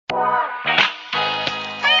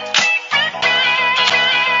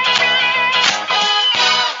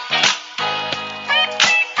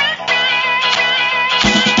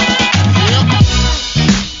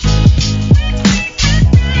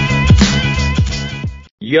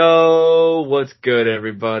Yo, what's good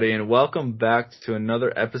everybody, and welcome back to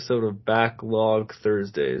another episode of Backlog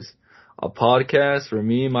Thursdays, a podcast where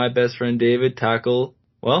me and my best friend David tackle,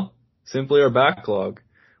 simply our backlog.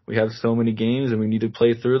 We have so many games and we need to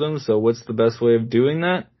play through them, so what's the best way of doing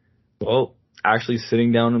that? Well, actually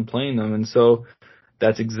sitting down and playing them, and so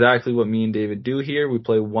that's exactly what me and David do here. We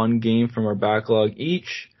play one game from our backlog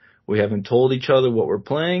each. We haven't told each other what we're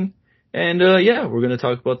playing, and we're going to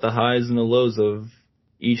talk about the highs and the lows of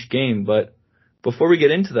each game. But before we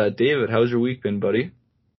get into that, David, how's your week been, buddy?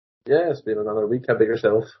 Yeah, it's been another week. How about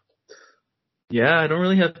yourself? Yeah, I don't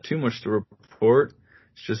really have too much to report.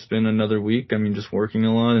 It's just been another week. I mean, just working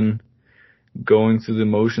a lot and going through the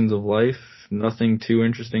motions of life. Nothing too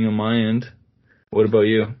interesting on my end. What about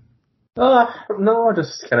you? No, I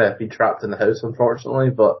just kind of been trapped in the house,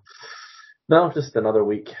 unfortunately, but no, just another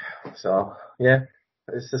week. So, yeah,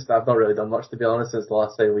 it's just, I've not really done much, to be honest, since the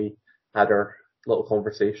last time we had our little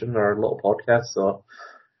conversation, our little podcast, so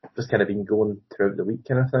just kind of been going throughout the week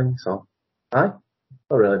kind of thing, so, not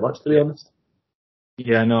really much, to be honest.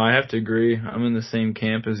 Yeah, no, I have to agree. I'm in the same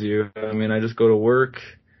camp as you. I mean, I just go to work,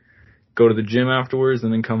 go to the gym afterwards,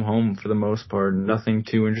 and then come home for the most part. Nothing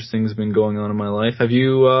too interesting has been going on in my life. Have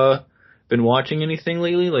you been watching anything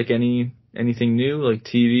lately? Like anything new, like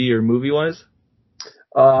TV or movie-wise?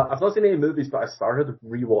 I've not seen any movies, but I started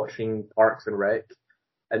rewatching Parks and Rec.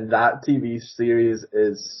 And that TV series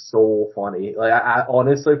is so funny. Like, I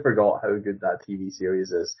honestly forgot how good that TV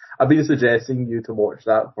series is. I've been suggesting you to watch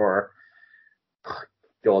that for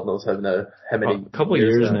God knows how many a couple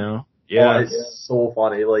years now. Yeah. Oh, it's so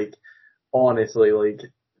funny. Like, honestly, like,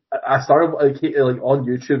 I started, like, on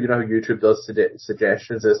YouTube, you know how YouTube does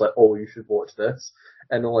suggestions? It's like, oh, you should watch this.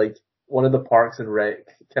 And, like, one of the Parks and Rec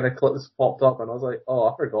kind of clips popped up, and I was like, oh,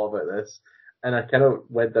 I forgot about this. And I kind of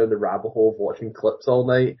went down the rabbit hole of watching clips all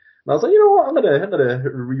night. And I was like, you know what, I'm gonna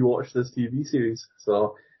rewatch this TV series.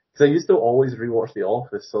 So, cause I used to always rewatch The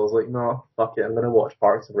Office. So I was like, no, fuck it, I'm gonna watch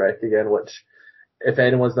Parks and Rec again, which, if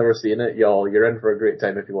anyone's never seen it, you're in for a great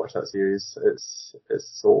time if you watch that series. It's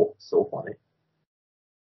so funny.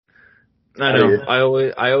 I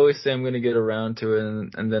know. I always say I'm gonna get around to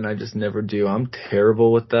it, and then I just never do. I'm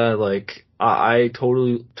terrible with that. Like, I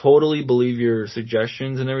totally believe your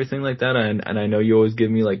suggestions and everything like that, and I know you always give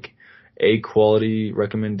me like A quality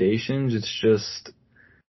recommendations. It's just,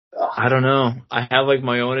 I don't know. I have like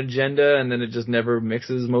my own agenda, and then it just never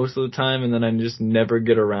mixes most of the time, and then I just never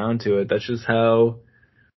get around to it. That's just how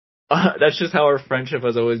our friendship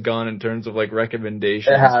has always gone in terms of like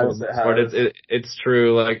recommendations. It's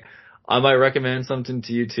true. Like, I might recommend something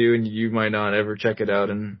to you too, and you might not ever check it out,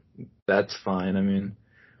 and that's fine. I mean,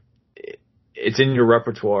 it's in your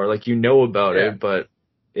repertoire, like, you know about it, but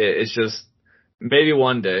it's just maybe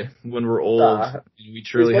one day when we're old and we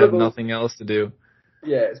truly have nothing else to do.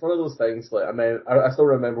 Yeah, it's one of those things. Like, I mean, I still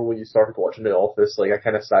remember when you started watching The Office. Like, I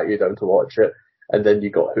kind of sat you down to watch it, and then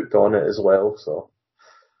you got hooked on it as well. So.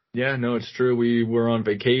 Yeah, no, it's true. We were on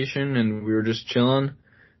vacation and we were just chilling.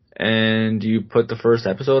 And you put the first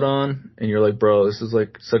episode on, and you're like, bro, this is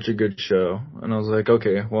like such a good show. And I was like,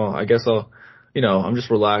 okay, well, I guess I'm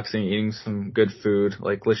just relaxing, eating some good food.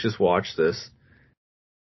 Like, let's just watch this.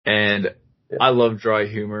 And I love dry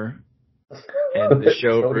humor. And the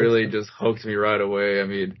show really just hooked me right away. I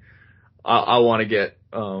mean, I want to get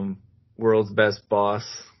World's Best Boss,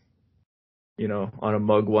 on a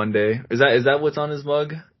mug one day. Is that what's on his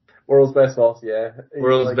mug? World's Best Boss, yeah.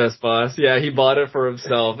 World's Best Boss. Yeah, he bought it for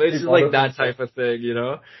himself. It's just like that type of thing,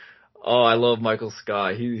 Oh, I love Michael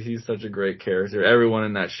Scott. He's such a great character. Everyone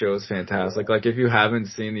in that show is fantastic. Like, if you haven't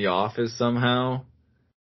seen The Office somehow,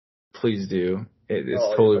 please do. It's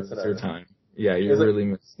totally worth your time. Yeah, you're really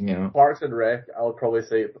missing out. Parks and Rec, I would probably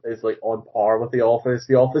say, is like on par with The Office.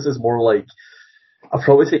 The Office is more like, I'd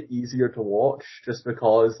probably say easier to watch, just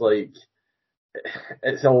because, like,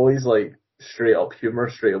 it's always like straight up humor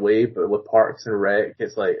straight away, but with Parks and Rec,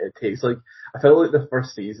 it's like, it takes like, I felt like the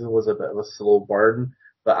first season was a bit of a slow burn,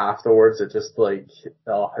 but afterwards it just like,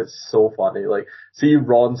 it's so funny. Like, see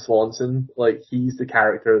Ron Swanson, like, he's the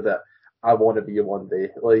character that I want to be one day.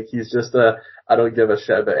 Like, he's just I don't give a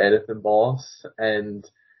shit about anything boss, and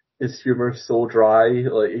his humor's so dry,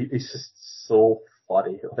 like, he's just so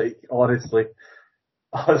funny. Like, honestly,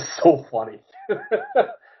 it's so funny.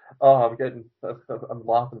 I'm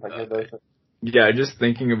laughing thinking about it. Yeah, just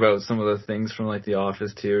thinking about some of the things from like The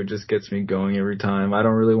Office too, it just gets me going every time. I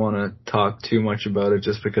don't really want to talk too much about it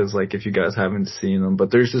just because, like, if you guys haven't seen them,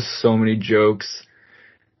 but there's just so many jokes,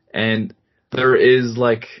 and there is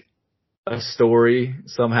like a story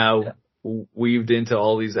somehow weaved into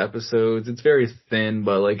all these episodes. It's very thin,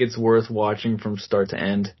 but like, it's worth watching from start to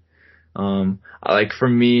end. Like for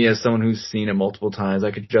me, as someone who's seen it multiple times,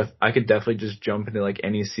 I could definitely just jump into like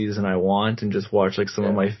any season I want and just watch like some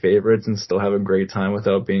of my favorites and still have a great time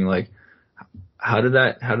without being like, how did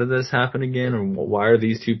this happen again? Or why are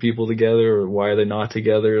these two people together? Or why are they not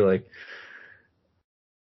together? Like,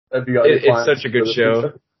 Have you got any it's plans such a for good the show.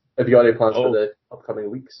 future? Have you got any plans for Oh, the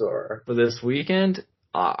upcoming weeks or? for this weekend,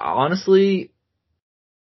 honestly,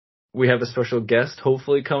 we have a special guest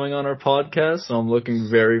hopefully coming on our podcast, so I'm looking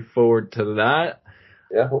very forward to that.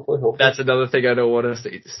 Yeah, hopefully. That's another thing I don't want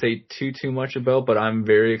to say too much about, but I'm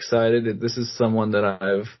very excited. This is someone that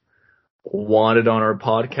I've wanted on our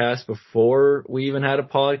podcast before we even had a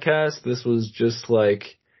podcast. This was just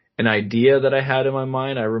like an idea that I had in my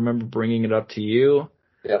mind. I remember bringing it up to you.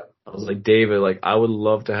 Yep. I was like, David, like I would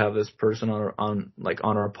love to have this person on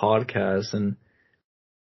our podcast, and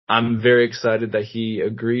I'm very excited that he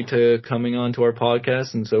agreed to coming on to our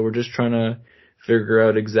podcast. And so we're just trying to figure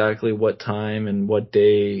out exactly what time and what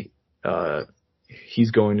day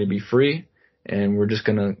he's going to be free, and we're just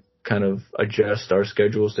gonna kind of adjust our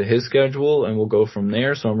schedules to his schedule, and we'll go from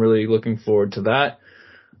there. So I'm really looking forward to that.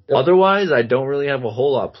 Yep. Otherwise, I don't really have a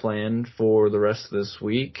whole lot planned for the rest of this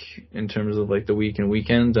week in terms of like the week and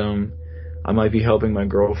weekend. I might be helping my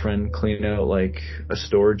girlfriend clean out like a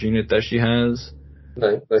storage unit that she has.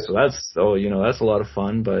 Nice. So that's a lot of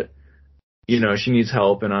fun, but she needs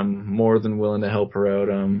help, and I'm more than willing to help her out.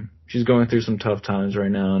 She's going through some tough times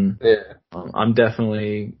right now, and I'm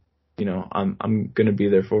definitely, I'm gonna be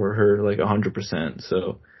there for her like 100%.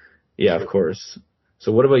 So yeah, of course.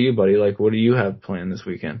 So what about you, buddy? Like, what do you have planned this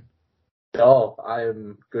weekend? Oh,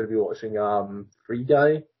 I'm going to be watching Free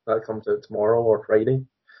Guy that comes out tomorrow or Friday.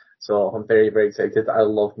 So I'm very, very excited. I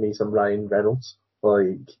love me some Ryan Reynolds.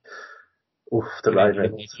 Like, oof, the Ryan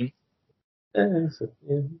Reynolds. Yeah,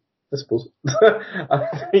 I suppose.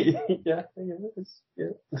 yeah.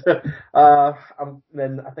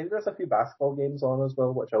 Then I think there's a few basketball games on as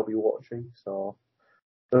well, which I'll be watching. So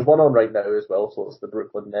there's one on right now as well. So it's the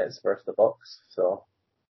Brooklyn Nets versus the Bucks. So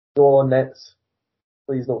go on Nets,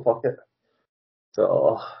 please don't fuck it.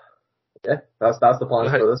 So yeah, that's the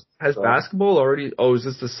plan for this. Has basketball already? Oh, is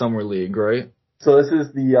this the summer league, right? So this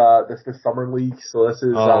is the summer league. So this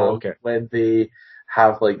is when they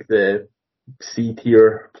have like the C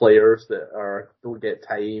tier players that don't get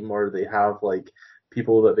time, or they have like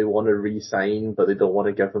people that they want to re-sign but they don't want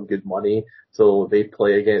to give them good money, so they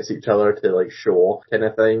play against each other to like show off kind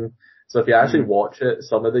of thing. So if you actually watch it,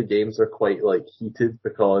 some of the games are quite like heated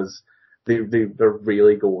because they're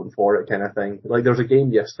really going for it kind of thing. Like there's a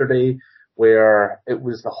game yesterday where it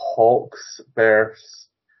was the Hawks versus,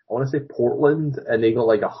 I want to say Portland, and they got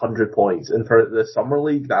like 100 points. And for the summer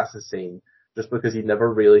league, that's insane. Just because you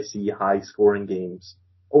never really see high scoring games.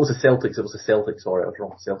 Oh, it was the Celtics, sorry, I was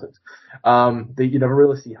wrong, Celtics. You never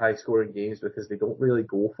really see high scoring games because they don't really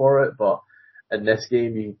go for it, but in this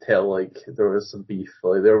game you can tell like there was some beef.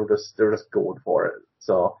 Like they were just going for it.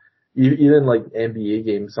 So even like NBA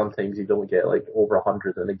games, sometimes you don't get like over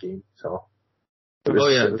 100 in a game. So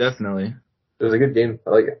definitely. It was a good game. I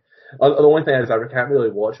like it. The only thing is I can't really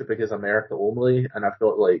watch it because America only, and I've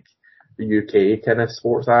got like the UK kind of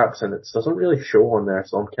sports apps, and it doesn't really show on there,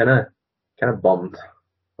 so I'm kind of bummed.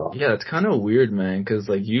 So. Yeah, it's kind of weird, man, because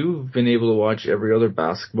like you've been able to watch every other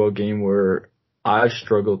basketball game where I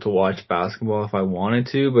struggled to watch basketball if I wanted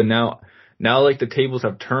to, but now like the tables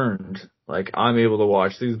have turned. Like I'm able to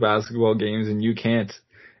watch these basketball games and you can't,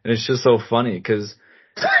 and it's just so funny because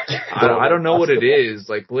I don't know what it is.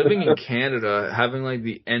 Like living in Canada, having like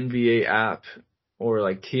the NBA app or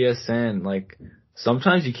like TSN, like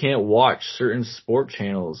sometimes you can't watch certain sport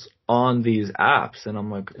channels on these apps, and I'm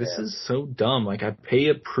like, this is so dumb. Like I pay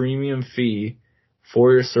a premium fee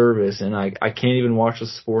for your service, and I can't even watch a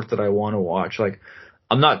sport that I want to watch. Like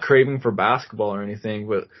I'm not craving for basketball or anything,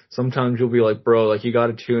 but sometimes you'll be like, bro, like you got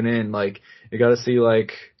to tune in, like you got to see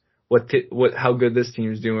like how good this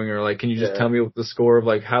team's doing, or like can you just tell me what the score of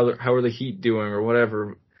like how are the Heat doing or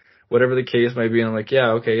whatever the case might be. And I'm like,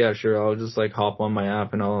 yeah, okay, yeah, sure, I'll just like hop on my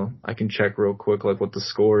app and I can check real quick like what the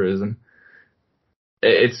score is. And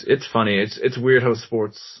it's funny. It's weird how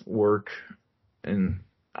sports work, and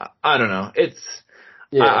I don't know.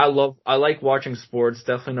 I like watching sports,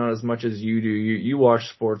 definitely not as much as you do. You watch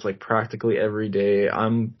sports like practically every day.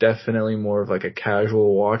 I'm definitely more of like a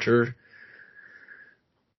casual watcher.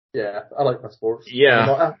 Yeah, I like my sports.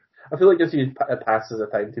 Yeah. I feel like it passes the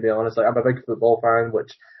time, to be honest. Like I'm a big football fan,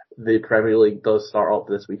 which the Premier League does start up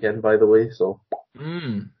this weekend, by the way, so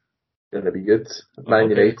gonna be good. Man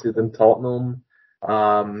United and Tottenham.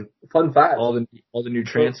 Fun fact. All the new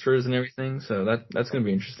transfers and everything, so that's gonna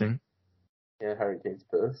be interesting. Yeah, Harry Kane's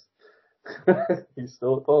pissed. He's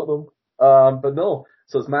still at Tottenham. But no.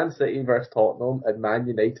 So it's Man City versus Tottenham and Man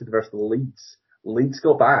United versus Leeds. Leeds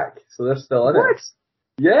go back, so they're still in What? it.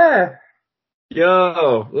 Yeah.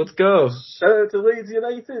 Yo, let's go. Shout out to Leeds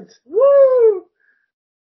United. Woo!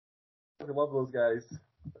 I love those guys.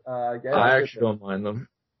 Yeah, I that's actually good. don't mind them.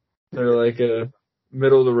 They're like a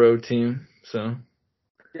middle of the road team, so.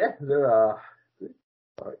 Yeah, they're alright.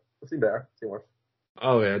 I've seen better, seen worse.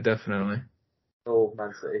 Oh yeah, definitely. So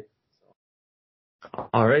Man City.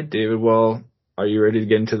 All right, David. Well, are you ready to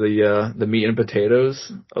get into the meat and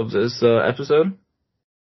potatoes of this episode?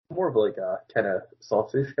 More of like a kind of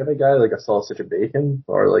sausage kind of guy, like a sausage and bacon,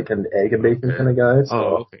 or like an egg and bacon kind of guy. So,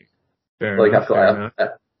 Oh, okay. Fair like enough. I've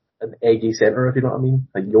got an eggy center, if you know what I mean,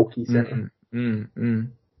 a yolky center,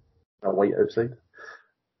 a white outside.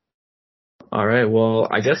 All right. Well,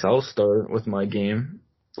 I guess I'll start with my game.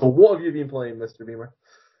 So what have you been playing, Mr. Beamer?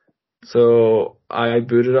 So I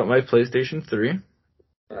booted up my PlayStation 3.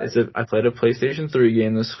 Nice. I played a PlayStation 3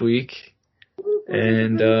 game this week.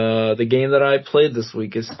 And the game that I played this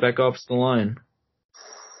week is Spec Ops The Line.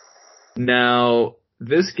 Now,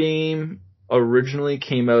 this game originally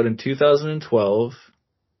came out in 2012.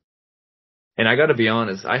 And I gotta be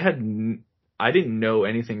honest, I didn't know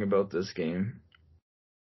anything about this game.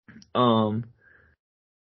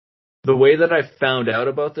 The way that I found out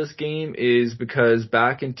about this game is because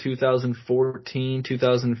back in 2014,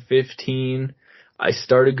 2015, I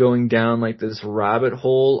started going down like this rabbit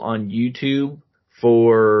hole on YouTube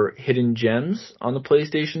for hidden gems on the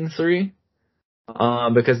PlayStation 3.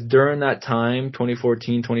 Because during that time,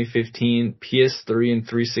 2014, 2015, PS3 and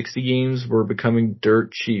 360 games were becoming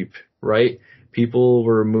dirt cheap, right? People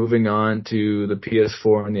were moving on to the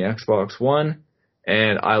PS4 and the Xbox One,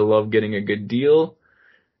 and I love getting a good deal.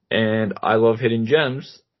 And I love hidden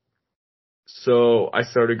gems. So I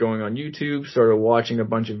started going on YouTube, started watching a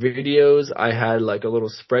bunch of videos. I had like a little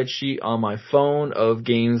spreadsheet on my phone of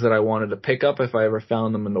games that I wanted to pick up if I ever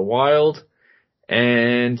found them in the wild.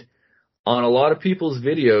 And on a lot of people's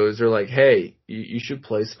videos, they're like, hey, you should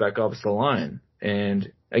play Spec Ops The Line.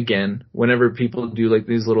 And again, whenever people do like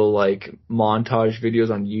these little like montage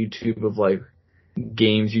videos on YouTube of like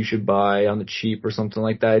games you should buy on the cheap or something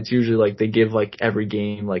like that, it's usually like they give like every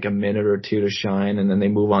game like a minute or two to shine and then they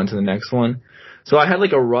move on to the next one. So I had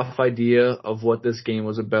like a rough idea of what this game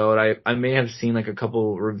was about. I may have seen like a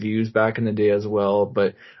couple reviews back in the day as well,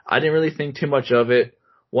 but I didn't really think too much of it.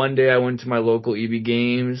 One day I went to my local EB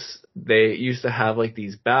Games. They used to have like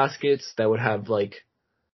these baskets that would have like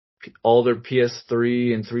all their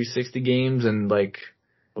PS3 and 360 games, and like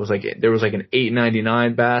there was like an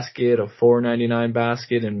 $8.99 basket, a $4.99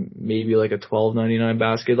 basket, and maybe like a $12.99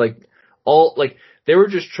 basket. Like they were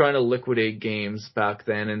just trying to liquidate games back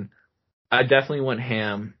then, and I definitely went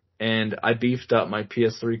ham, and I beefed up my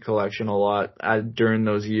PS3 collection a lot during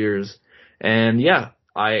those years. And yeah,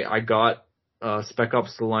 I got Spec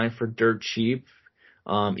Ops The Line for dirt cheap.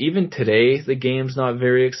 Even today, the game's not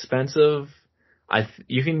very expensive.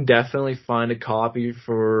 You can definitely find a copy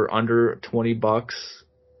for under $20,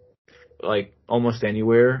 like almost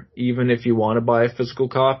anywhere, even if you want to buy a physical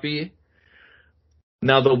copy.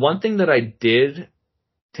 Now, the one thing that I did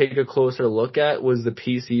take a closer look at was the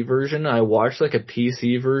PC version. I watched like a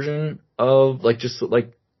PC version of like just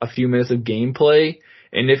like a few minutes of gameplay.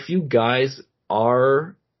 And if you guys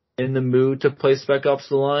are in the mood to play Spec Ops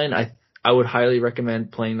The Line, I would highly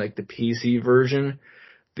recommend playing like the PC version.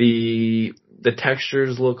 The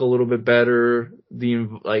textures look a little bit better.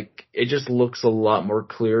 It just looks a lot more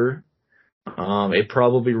clear. It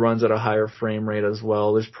probably runs at a higher frame rate as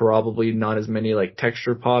well. There's probably not as many like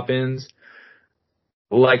texture pop-ins.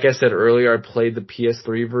 Like I said earlier, I played the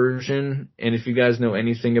PS3 version, and if you guys know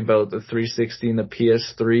anything about the 360 and the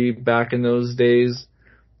PS3 back in those days,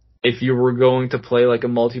 if you were going to play like a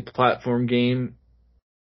multi-platform game,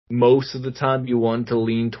 most of the time you want to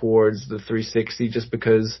lean towards the 360 just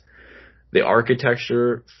because the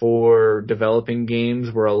architecture for developing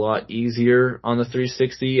games were a lot easier on the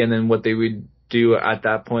 360, and then what they would do at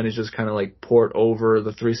that point is just kind of like port over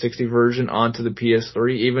the 360 version onto the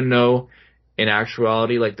PS3, even though in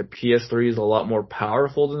actuality like the PS3 is a lot more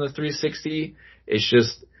powerful than the 360. It's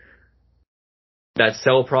just that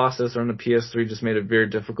cell processor on the PS3 just made it very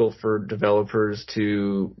difficult for developers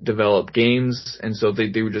to develop games, and so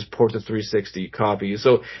they would just port the 360 copy.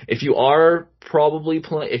 So if you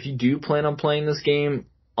do plan on playing this game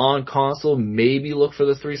on console, maybe look for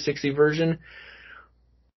the 360 version.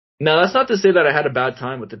 Now, that's not to say that I had a bad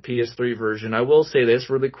time with the PS3 version. I will say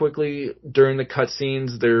this really quickly. During the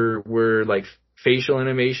cutscenes, there were like facial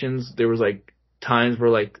animations. There was like times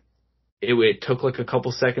where like it took like a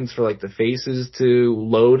couple seconds for like the faces to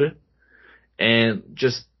load, and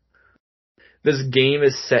just this game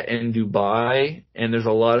is set in Dubai, and there's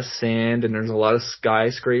a lot of sand, and there's a lot of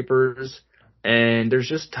skyscrapers, and there's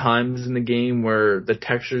just times in the game where the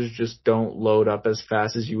textures just don't load up as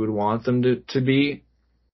fast as you would want them to be.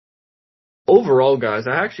 Overall, guys,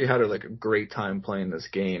 I actually had a great time playing this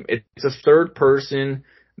game. It's a third-person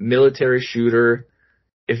military shooter.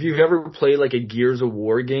 If you've ever played like a Gears of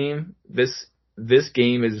War game, this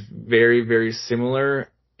game is very, very similar.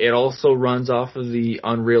 It also runs off of the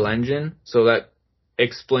Unreal Engine, so that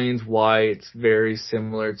explains why it's very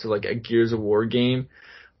similar to like a Gears of War game.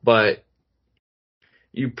 But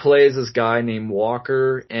you play as this guy named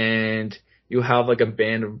Walker, and you have like a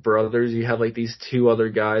band of brothers. You have like these two other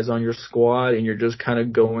guys on your squad, and you're just kind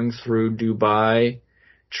of going through Dubai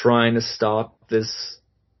trying to stop this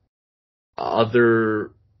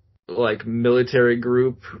other like military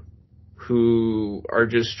group who are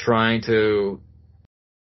just trying to,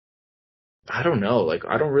 I don't know, like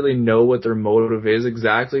I don't really know what their motive is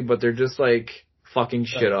exactly, but they're just like fucking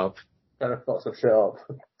shit up. Kind of fuck some shit up.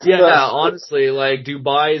 Yeah, honestly, like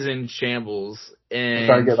Dubai is in shambles, and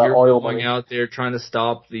trying to get that you're oil going money out there trying to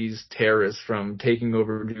stop these terrorists from taking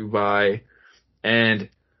over Dubai. And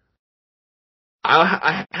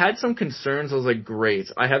I had some concerns. I was like,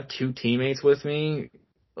 great, I have two teammates with me.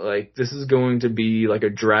 Like, this is going to be like a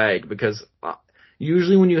drag, because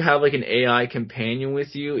usually when you have like an AI companion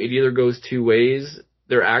with you, it either goes two ways.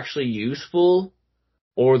 They're actually useful,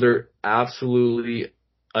 or they're absolutely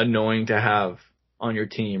annoying to have on your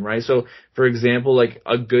team, right? So, for example, like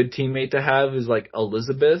a good teammate to have is like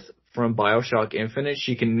Elizabeth from BioShock Infinite.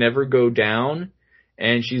 She can never go down,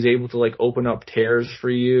 and she's able to like open up tears for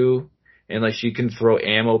you, and like she can throw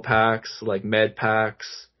ammo packs, like med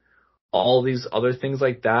packs, all these other things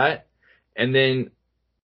like that. And then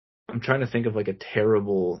I'm trying to think of like a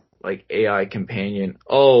terrible like AI companion.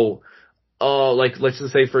 Like let's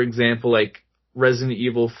just say, for example, like Resident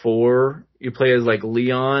Evil 4, you play as like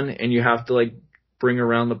Leon, and you have to like bring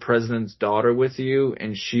around the president's daughter with you,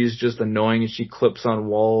 and she's just annoying, and she clips on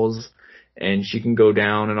walls, and she can go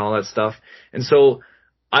down and all that stuff. And so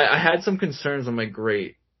I had some concerns. I'm like,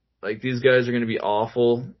 great, like these guys are going to be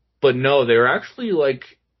awful. But no, they're actually like,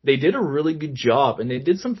 they did a really good job, and they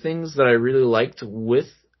did some things that I really liked with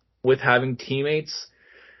having teammates.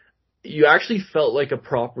 You actually felt like a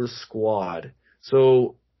proper squad.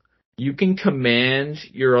 So you can command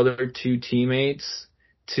your other two teammates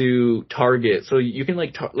to target. So you can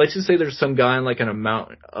like, let's just say there's some guy in like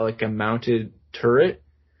a mounted turret.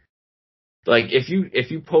 Like if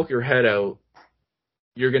you poke your head out,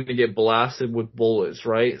 you're going to get blasted with bullets,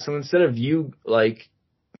 right? So instead of you like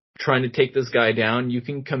trying to take this guy down, you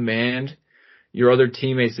can command your other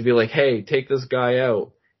teammates to be like, hey, take this guy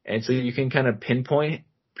out. And so you can kind of pinpoint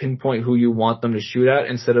who you want them to shoot at,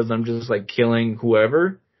 instead of them just like killing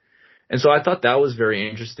whoever. And so I thought that was very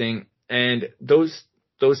interesting. And those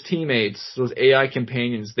teammates, those AI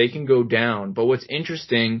companions, they can go down. But what's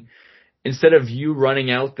interesting, instead of you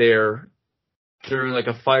running out there during like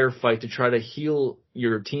a firefight to try to heal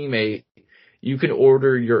your teammate, you can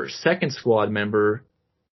order your second squad member,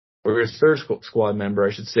 or your third squad member,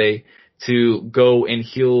 I should say, to go and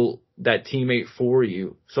heal that teammate for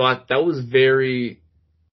you. So I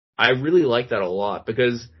really like that a lot,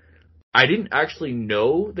 because I didn't actually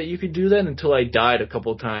know that you could do that until I died a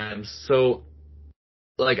couple times. So,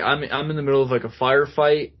 like, I'm in the middle of like a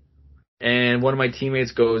firefight, and one of my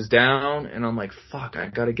teammates goes down, and I'm like, fuck, I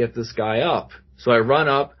gotta get this guy up. So I run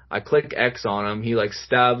up, I click X on him, he like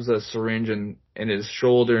stabs a syringe in his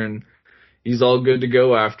shoulder, and he's all good to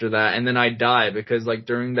go after that. And then I die, because like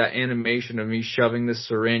during that animation of me shoving the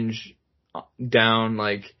syringe down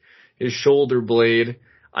like his shoulder blade,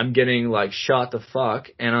 I'm getting like shot the fuck,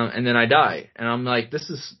 and then I die, and I'm like, this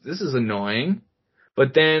is annoying.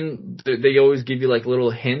 But then they always give you like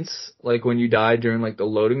little hints, like when you die during like the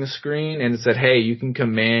loading screen, and it said, hey, you can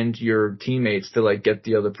command your teammates to like get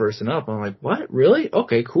the other person up. I'm like, what? Really?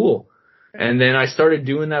 Okay, cool. And then I started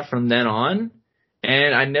doing that from then on,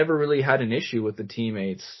 and I never really had an issue with the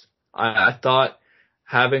teammates. I thought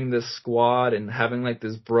having this squad and having like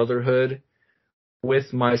this brotherhood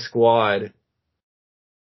with my squad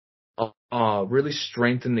really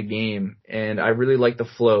strengthened the game, and I really like the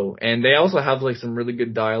flow. And they also have like some really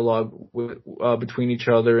good dialogue between each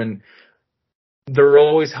other, and they're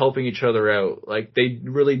always helping each other out. Like they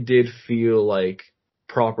really did feel like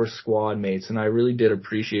proper squad mates, and I really did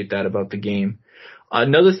appreciate that about the game.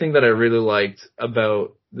 Another thing that I really liked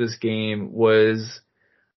about this game was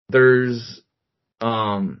there's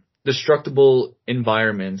destructible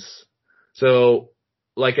environments. So,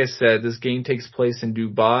 like I said, this game takes place in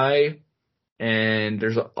Dubai, and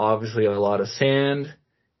there's obviously a lot of sand,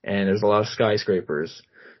 and there's a lot of skyscrapers.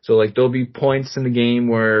 So like there'll be points in the game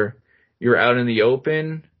where you're out in the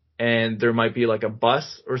open and there might be like a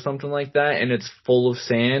bus or something like that, and it's full of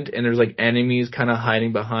sand, and there's like enemies kind of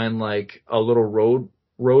hiding behind like a little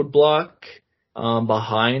roadblock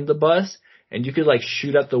behind the bus, and you could like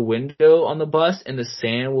shoot out the window on the bus, and the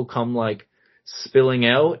sand will come like spilling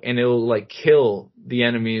out, and it'll like kill the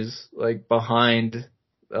enemies like behind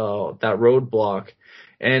that roadblock.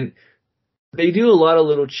 And they do a lot of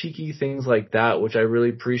little cheeky things like that, which I really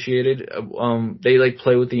appreciated. They like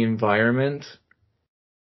play with the environment.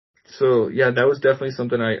 So yeah, that was definitely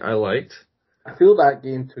something I liked. I feel that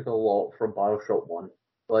game took a lot from Bioshock 1.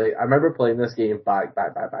 Like, I remember playing this game back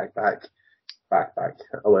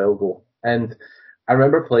a while ago. And I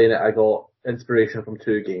remember playing it, I got inspiration from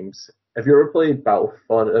two games. Have you ever played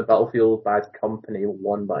Battlefield Bad Company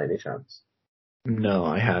 1 by any chance? No,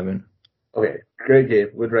 I haven't. Okay, great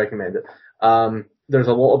game, would recommend it. There's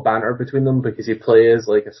a lot of banter between them because you play as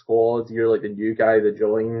like a squad, you're like the new guy that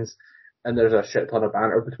joins, and there's a shit ton of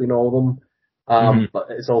banter between all of them.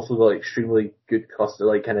 But it's also like extremely good custom,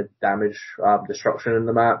 like kind of damage, destruction in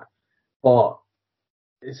the map. But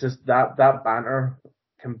it's just that banter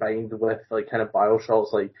combined with like kind of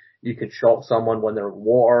Bioshocks, like you can shock someone when they're in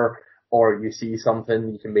water, or you see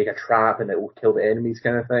something, you can make a trap and it will kill the enemies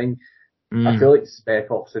kind of thing. I feel like Spec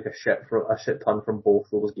Ops took a shit ton from both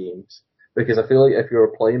those games. Because I feel like if you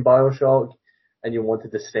were playing Bioshock and you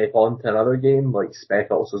wanted to step on to another game, like Spec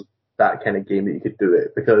Ops was that kind of game that you could do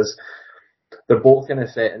it. Because they're both kind of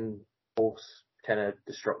set in both kind of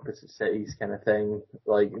destructive cities kind of thing.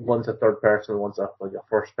 Like one's a third person, one's a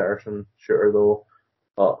first person shooter though.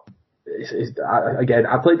 But again,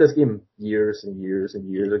 I played this game years and years and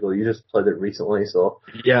years ago. You just played it recently, so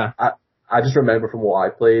Yeah. I just remember from what I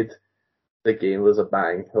played, the game was a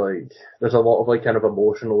bang. Like, there's a lot of like kind of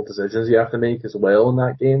emotional decisions you have to make as well in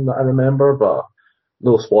that game that I remember, but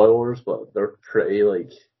no spoilers, but they're pretty like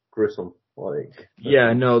gruesome. Like,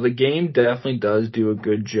 Yeah, no, the game definitely does do a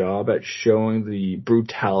good job at showing the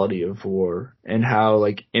brutality of war and how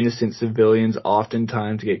like innocent civilians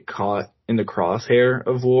oftentimes get caught in the crosshair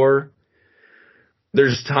of war.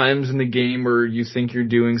 There's times in the game where you think you're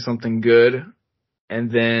doing something good, and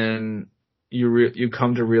then you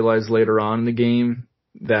come to realize later on in the game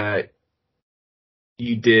that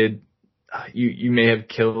you may have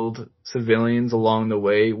killed civilians along the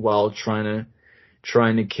way while trying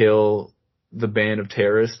to kill the band of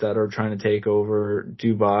terrorists that are trying to take over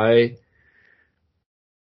Dubai.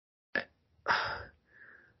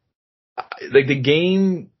 Like the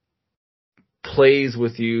game plays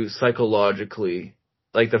with you psychologically.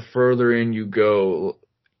 Like the further in you go,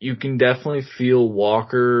 you can definitely feel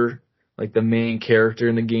Walker, like the main character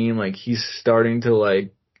in the game, like he's starting to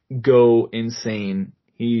like go insane.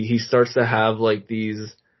 He starts to have like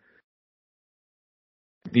these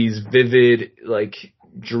vivid like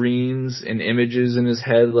dreams and images in his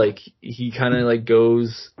head. Like he kind of like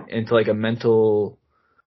goes into like a mental,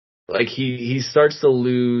 like he starts to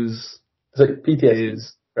lose. it's like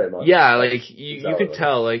PTSD, pretty much. Yeah, like you could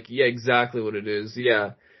tell, like, yeah, exactly what it is.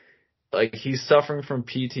 Yeah. Like he's suffering from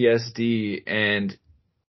PTSD, and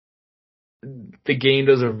the game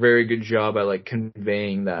does a very good job at like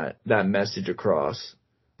conveying that message across,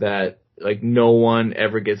 that like no one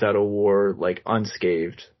ever gets out of war like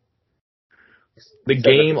unscathed. The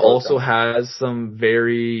game also has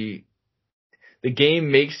the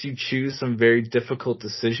game makes you choose some very difficult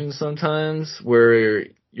decisions sometimes, where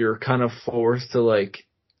you're kind of forced to like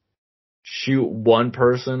shoot one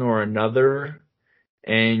person or another,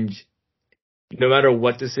 and no matter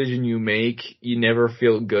what decision you make, you never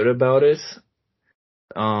feel good about it.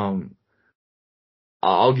 I'll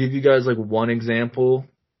give you guys like one example.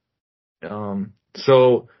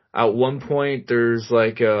 So at one point there's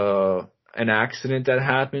like an accident that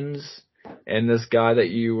happens, and this guy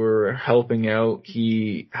that you were helping out,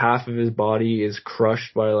 half of his body is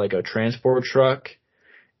crushed by like a transport truck,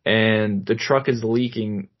 and the truck is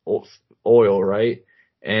leaking oil, right?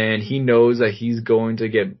 And he knows that he's going to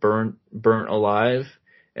get burnt alive.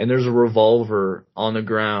 And there's a revolver on the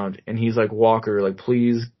ground, and he's like, Walker, like,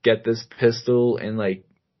 please get this pistol and like,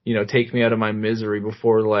 take me out of my misery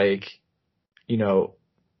before like,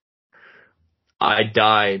 I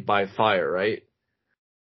die by fire, right?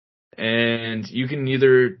 And you can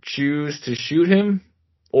either choose to shoot him,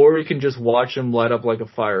 or you can just watch him light up like a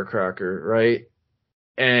firecracker, right?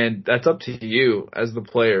 And that's up to you as the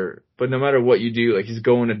player. But no matter what you do, like, he's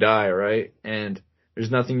going to die, right? And there's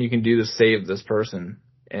nothing you can do to save this person.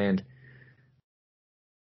 And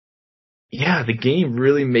yeah, the game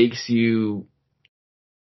really makes you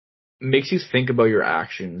makes you think about your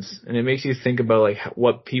actions, and it makes you think about like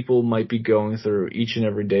what people might be going through each and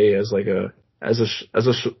every day as like oh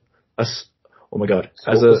my god,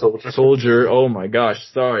 as a soldier. Oh my gosh,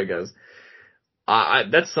 sorry guys. I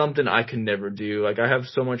that's something I can never do. Like I have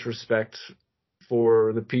so much respect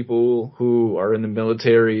for the people who are in the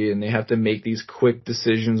military and they have to make these quick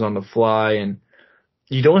decisions on the fly, and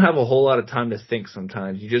you don't have a whole lot of time to think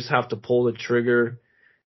sometimes. You just have to pull the trigger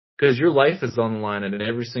because your life is on the line at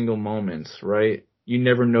every single moment, right? You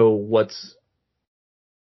never know what's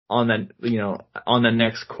on that, on the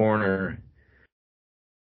next corner.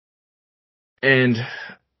 And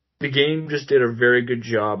the game just did a very good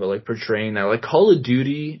job at like portraying that. Like Call of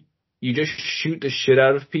Duty, you just shoot the shit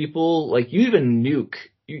out of people. Like you even nuke.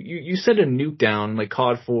 You send a nuke down like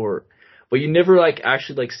COD 4, but you never like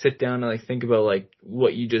actually like sit down and like think about like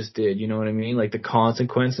what you just did. You know what I mean? Like the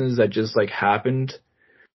consequences that just like happened,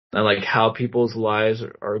 and like how people's lives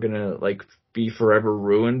are gonna like be forever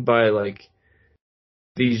ruined by like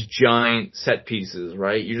these giant set pieces,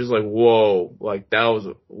 right? You're just like, whoa, like that was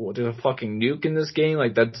there's a fucking nuke in this game,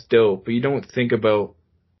 like that's dope. But you don't think about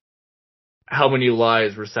how many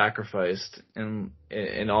lives were sacrificed and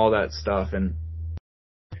all that stuff. And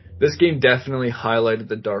this game definitely highlighted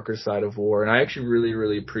the darker side of war, and I actually really,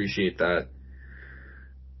 really appreciate that.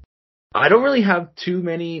 I don't really have too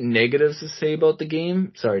many negatives to say about the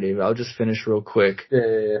game. Sorry, David, I'll just finish real quick.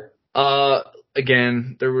 Yeah.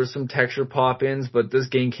 Again, there were some texture pop-ins, but this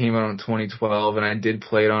game came out in 2012, and I did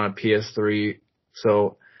play it on a PS3,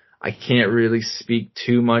 so I can't really speak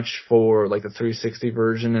too much for like the 360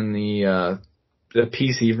 version and the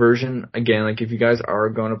PC version. Again, like if you guys are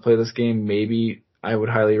going to play this game, maybe I would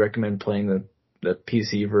highly recommend playing the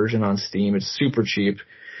PC version on Steam. It's super cheap.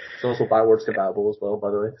 It's also backwards compatible as well,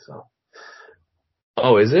 by the way. So.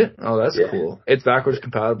 Oh, is it? Oh, that's yeah. cool. It's backwards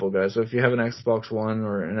compatible, guys. So if you have an Xbox One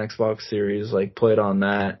or an Xbox Series, like play it on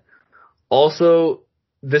that. Also,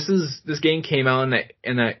 this game came out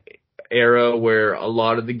in that era where a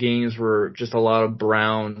lot of the games were just a lot of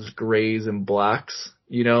browns, grays, and blacks.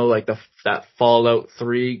 You know, like that Fallout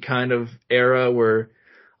 3 kind of era where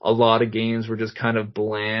a lot of games were just kind of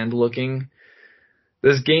bland looking.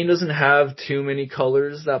 This game doesn't have too many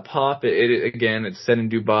colors that pop. Again, it's set in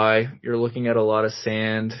Dubai. You're looking at a lot of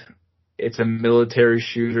sand. It's a military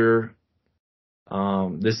shooter.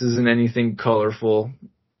 This isn't anything colorful.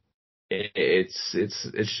 It's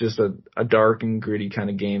just a dark and gritty kind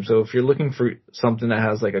of game. So if you're looking for something that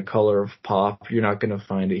has like a color of pop, you're not gonna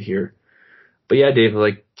find it here. But yeah, David,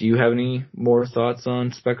 like, do you have any more thoughts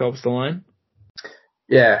on Spec Ops The Line?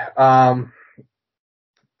 Yeah. I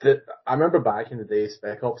remember back in the day,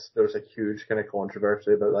 Spec Ops, there was a huge kind of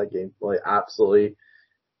controversy about that game, like absolutely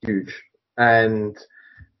huge. And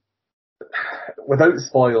without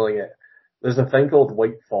spoiling it, there's a thing called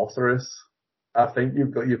white phosphorus. I think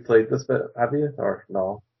you've played this bit, have you? Or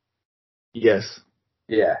no? Yes.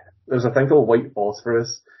 Yeah. There's a thing called white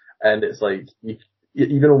phosphorus, and it's like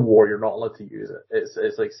even in war, you're not allowed to use it.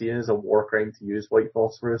 It's like seen as a war crime to use white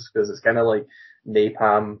phosphorus because it's kind of like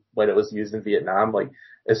napalm when it was used in Vietnam. Like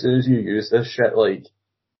as soon as you use this shit, like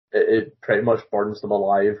it pretty much burns them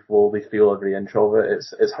alive while they feel every inch of it.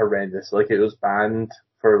 It's horrendous. Like it was banned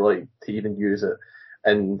for like to even use it.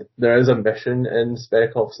 And there is a mission in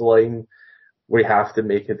Spec Ops The Line where you have to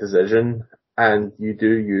make a decision, and you do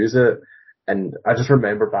use it. And I just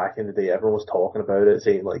remember back in the day, everyone was talking about it,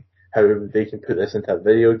 saying like how they can put this into a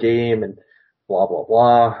video game and blah, blah,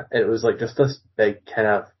 blah. And it was like just this big kind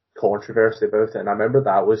of controversy about it. And I remember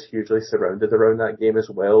that was hugely surrounded around that game as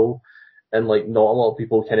well. And like not a lot of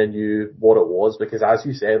people kind of knew what it was because as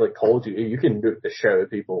you said, like Call of Duty, you can nuke the shit out of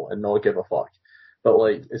people and not give a fuck. But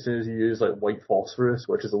like as soon as you use like white phosphorus,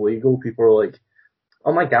 which is illegal, people are like,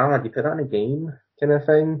 oh my god, you put that in a game kind of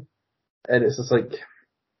thing. And it's just like,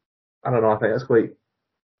 I don't know, I think that's quite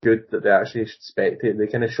good that they actually spectate. They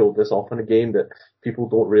kind of showed this off in a game that people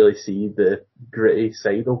don't really see the gritty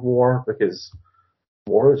side of war because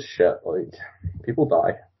war is shit. Like, people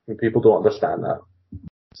die and people don't understand that.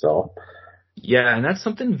 So. Yeah, and that's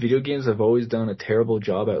something video games have always done a terrible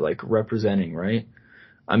job at, like, representing, right?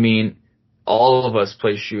 I mean, all of us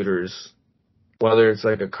play shooters, whether it's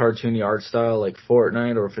like a cartoony art style like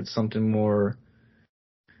Fortnite or if it's something more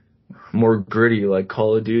gritty like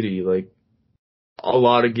Call of Duty. Like, a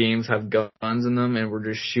lot of games have guns in them and we're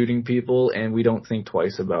just shooting people and we don't think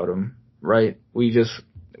twice about them, right? We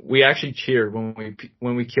actually cheer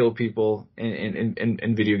when we kill people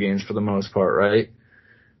in video games for the most part, right?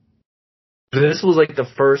 This was like the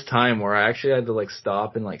first time where I actually had to like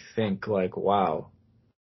stop and like think like, wow,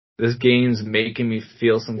 this game's making me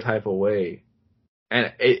feel some type of way.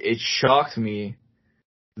 And it shocked me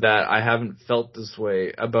that I haven't felt this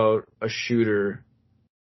way about a shooter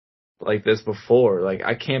like this before. Like,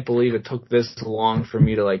 I can't believe it took this long for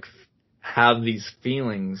me to like have these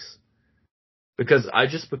feelings, because I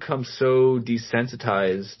just become so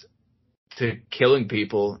desensitized to killing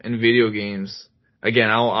people in video games. Again,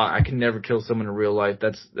 I can never kill someone in real life.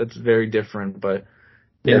 That's very different. But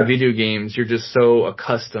in video games, you're just so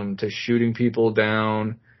accustomed to shooting people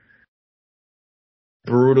down,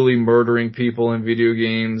 brutally murdering people in video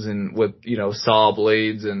games, and with, saw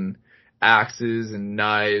blades and axes and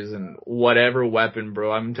knives and whatever weapon,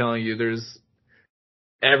 bro. I'm telling you, there's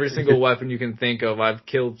every single weapon you can think of. I've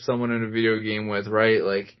killed someone in a video game with, right?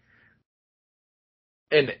 Like,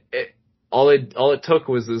 and all it took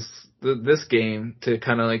was this game to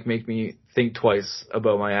kind of like make me think twice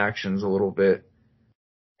about my actions a little bit.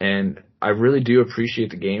 And I really do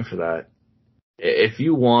appreciate the game for that. If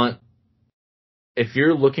you're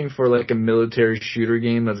looking for like a military shooter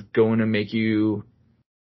game that's going to make you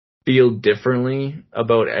feel differently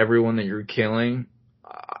about everyone that you're killing,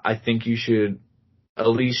 I think you should at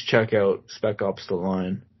least check out Spec Ops The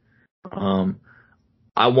Line.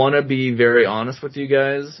 I want to be very honest with you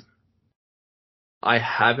guys. I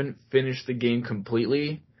haven't finished the game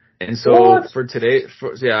completely. And so what? for today,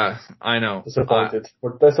 yeah, I know. Disappointed.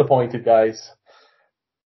 We're disappointed, guys.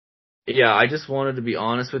 Yeah, I just wanted to be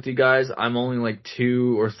honest with you guys. I'm only like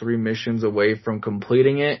 2 or 3 missions away from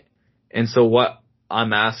completing it. And so what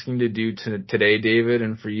I'm asking to do today, David,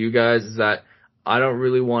 and for you guys, is that I don't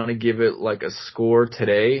really want to give it like a score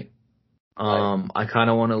today. I kind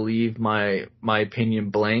of want to leave my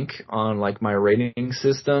opinion blank on like my rating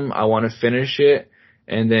system. I want to finish it,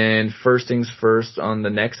 and then first things first on the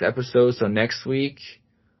next episode. So next week,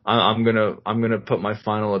 I'm gonna put my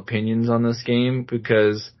final opinions on this game,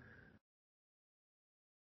 because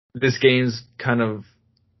this game's kind of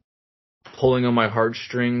pulling on my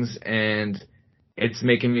heartstrings, and it's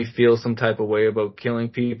making me feel some type of way about killing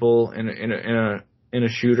people in a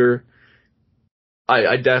shooter.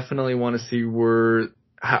 I definitely want to see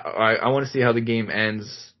I want to see how the game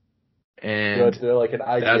ends, and do like an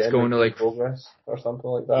IGN, that's going to like progress or something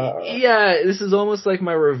like that. Or? Yeah, this is almost like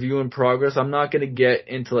my review in progress. I'm not going to get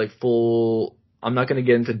into like I'm not going to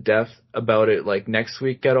get into depth about it like next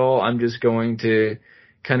week at all. I'm just going to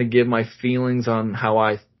kind of give my feelings on how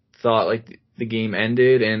I thought like the game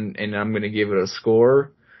ended, and I'm going to give it a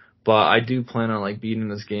score. But I do plan on like beating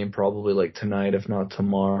this game probably like tonight, if not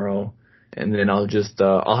tomorrow. And then I'll just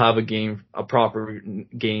I'll have a proper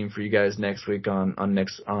game for you guys next week on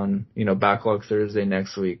Backlog Thursday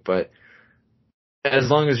next week. But as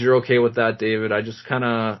long as you're okay with that, David, I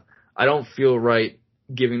don't feel right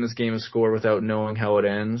giving this game a score without knowing how it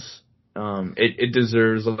ends. It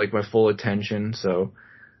deserves like my full attention. So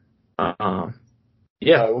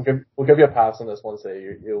yeah, we'll give you a pass on this one. Say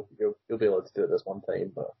you'll be able to do it this one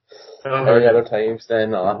time, but any other times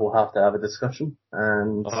then we'll have to have a discussion.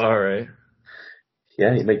 And all right.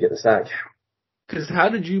 Yeah, you might get the sack. Because how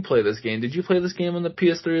did you play this game? Did you play this game on the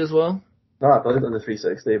PS3 as well? No, I played it on the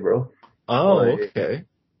 360, bro. Oh, okay.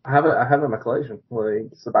 I have it in my collection.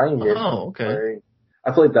 Like, it's a banging game. Oh, okay. Like,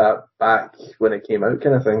 I played that back when it came out,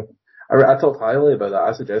 kind of thing. I talked highly about that.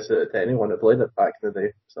 I suggested it to anyone that played it back in the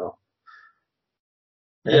day. So.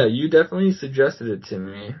 Yeah, you definitely suggested it to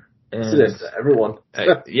me. And suggested to everyone.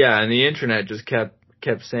 Yeah, and the internet just kept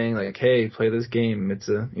saying like, "Hey, play this game. It's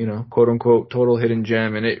a quote unquote total hidden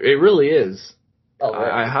gem," and it really is. Oh,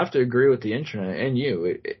 I have to agree with the internet and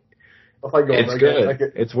you. It's good.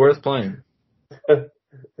 It's worth playing.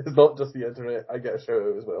 It's not just the internet. I get a shout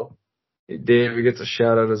out as well. David gets a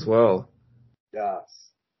shout out as well. Yes.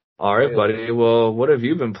 All right, buddy. Well, what have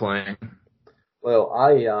you been playing? Well,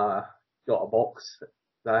 I got a box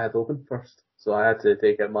that I had opened first, so I had to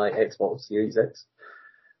take out my Xbox Series X.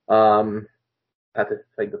 I had to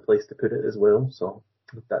find a place to put it as well, so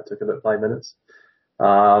that took about 5 minutes.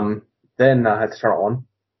 Then I had to turn it on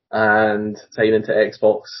and sign into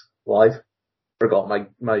Xbox Live. Forgot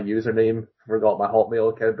my username, forgot my Hotmail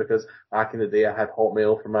account, because back in the day I had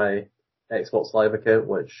Hotmail for my Xbox Live account,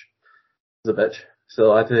 which was a bitch.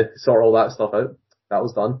 So I had to sort all that stuff out. That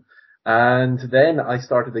was done. And then I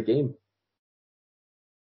started the game.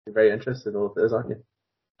 You're very interested in all of this, aren't you?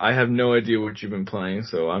 I have no idea what you've been playing,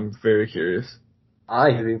 so I'm very curious.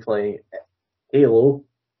 I have been playing Halo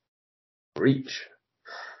Reach.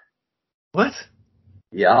 What?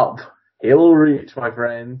 Yup. Halo Reach, my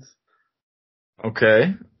friends.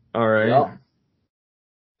 Okay. All right. Yup.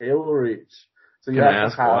 Halo Reach. So Can I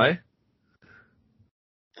ask why?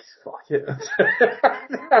 Fuck it.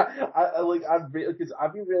 Because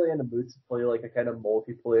I've been really in the mood to play like a kind of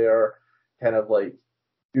multiplayer, kind of like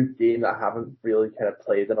good game that I haven't really kind of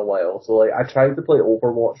played in a while. So like I tried to play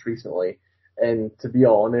Overwatch recently, and to be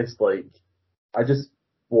honest, like I just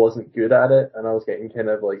wasn't good at it, and I was getting kind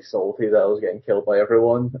of like salty that I was getting killed by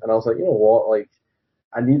everyone, and I was like, you know what, like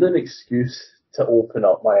I need an excuse to open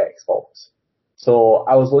up my Xbox. So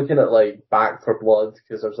I was looking at like Back for Blood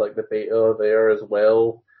because there's like the beta there as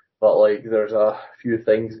well, but like there's a few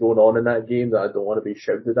things going on in that game that I don't want to be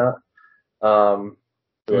shouted at.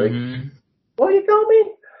 Like, Mhm. what you call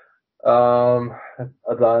me?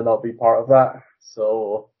 I'd rather not be part of that.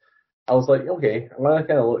 So I was like, okay, I'm gonna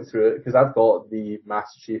kind of look through it because I've got the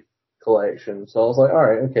Master Chief collection. So I was like, all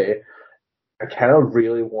right, okay. I kind of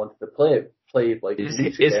really wanted to play like Reach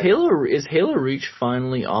again. Is Halo Reach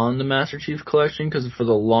finally on the Master Chief collection? Because for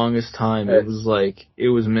the longest time it was It's like it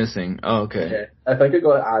was missing. Oh, okay. yeah, I think it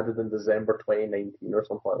got added in December 2019 or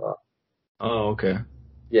something like that. Oh, okay.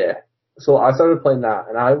 Yeah. So I started playing that,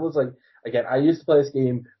 and I was like, again, I used to play this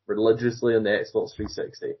game religiously on the Xbox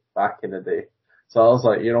 360 back in the day. So I was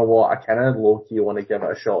like, you know what, I kind of low key want to give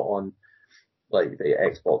it a shot on like the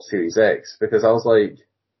Xbox Series X because I was like,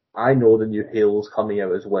 I know the new Halo's coming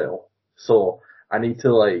out as well, so I need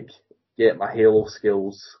to like get my Halo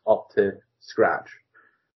skills up to scratch.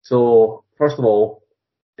 So first of all,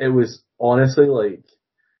 it was honestly like,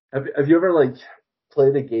 have you ever like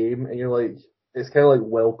played a game and you're like, it's kind of like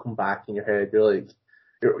welcome back in your head. You're like,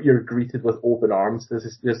 you're greeted with open arms.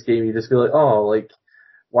 This game, you just feel like, oh, like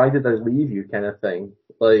why did I leave you, kind of thing.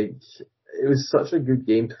 Like it was such a good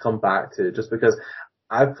game to come back to, just because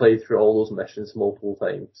I've played through all those missions multiple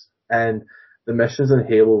times, and the missions in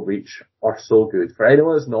Halo Reach are so good. For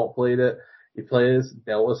anyone that's not played it, you play as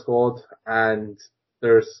Delta Squad, and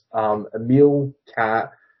there's Emil,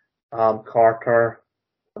 Kat, Carter,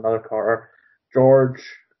 another Carter, George,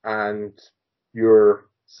 and your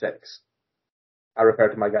six. I refer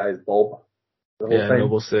to my guy as Bob the whole Yeah, time.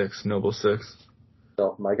 Noble Six.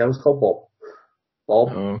 So my guy was called Bob. Bob.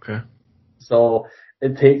 Oh, okay. So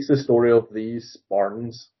it takes the story of these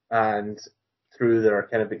Spartans and through their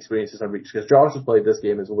kind of experiences on Reach, because Josh has played this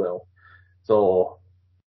game as well. So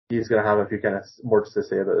he's going to have a few kind of words to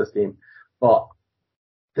say about this game. But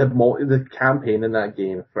the campaign in that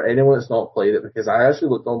game, for anyone that's not played it, because I actually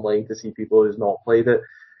looked online to see people who's not played it,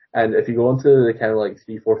 and if you go into the kind of like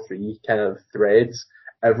 343 kind of threads,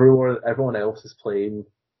 everyone else is playing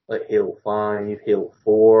like Halo 5, Halo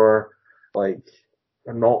 4, like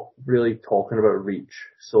they're not really talking about Reach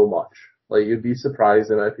so much. Like you'd be surprised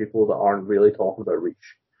the amount of people that aren't really talking about Reach.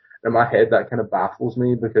 In my head, that kind of baffles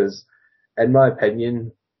me because, in my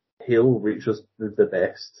opinion, Halo Reach was the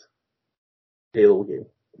best Halo game.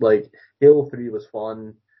 Like Halo 3 was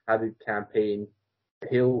fun, had a campaign.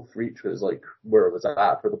 Halo Reach was like where it was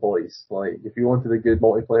at for the boys. Like if you wanted a good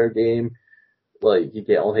multiplayer game, like you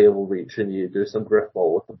get on Halo Reach and you do some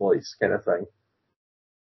griffball with the boys kind of thing.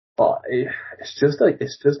 But it's just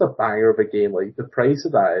a banger of a game. Like the price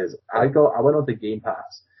of that is, I went onto Game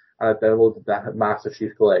Pass and I downloaded that Master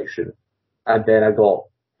Chief Collection, and then I got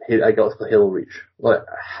to play Halo Reach. Like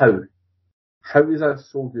how is that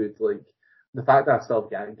so good? Like the fact that I still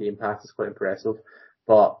have Game Pass is quite impressive,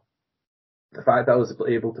 but the fact that I was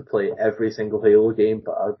able to play every single Halo game,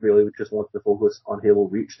 but I really just wanted to focus on Halo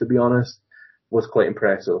Reach, to be honest, was quite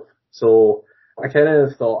impressive. So I kind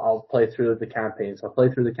of thought I'll play through the campaign. So I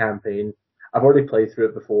played through the campaign. I've already played through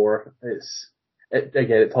it before.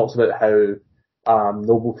 It talks about how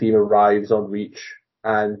Noble Team arrives on Reach,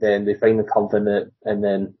 and then they find the Covenant, and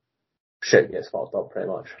then shit gets fucked up pretty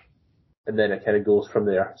much. And then it kind of goes from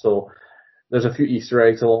there. So there's a few Easter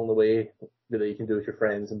eggs along the way that you can do with your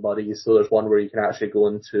friends and buddies. So there's one where you can actually go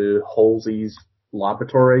into Halsey's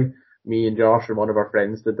laboratory. Me and Josh and one of our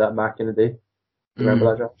friends did that back in the day.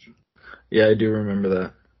 Remember that, Josh? Yeah, I do remember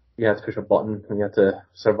that. You had to push a button and you had to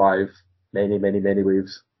survive many, many, many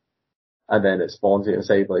waves. And then it spawns you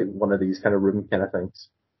inside like one of these kind of room kind of things.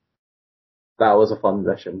 That was a fun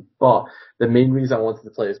mission. But the main reason I wanted to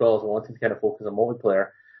play as well is I wanted to kind of focus on multiplayer.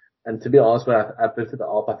 And to be honest, when I booted it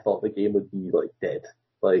up, I thought the game would be like dead.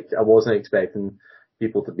 Like I wasn't expecting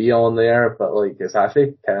people to be on there, but like it's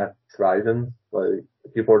actually kind of thriving. Like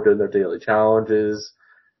people are doing their daily challenges.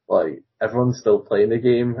 Like everyone's still playing the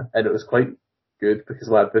game, and it was quite good because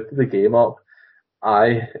when I booted the game up,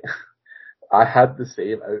 I I had the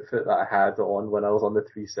same outfit that I had on when I was on the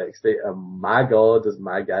 360, and my god, does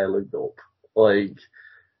my guy look dope. Like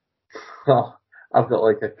I've got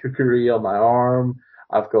like a kukri on my arm.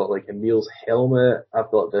 I've got like Emil's helmet.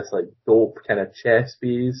 I've got this like dope kind of chest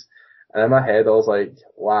piece. And in my head, I was like,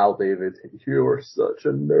 wow, David, you are such a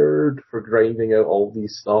nerd for grinding out all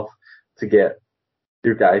these stuff to get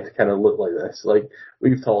your guy to kind of look like this. Like,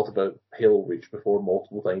 we've talked about Halo Reach before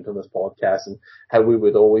multiple times on this podcast and how we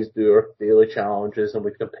would always do our daily challenges and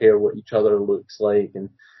we'd compare what each other looks like and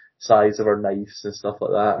size of our knives and stuff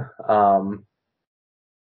like that.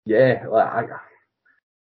 Yeah, like,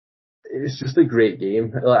 it's just a great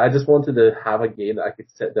game. Like, I just wanted to have a game that I could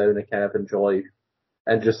sit down and kind of enjoy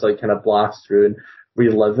and just like kind of blast through and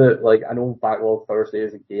relive it. Like, I know Backlog Thursday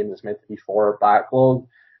is a game that's meant to be for backlog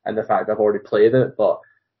and the fact I've already played it, but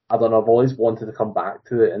I don't know, I've always wanted to come back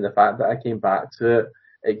to it, and the fact that I came back to it,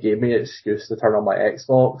 it gave me an excuse to turn on my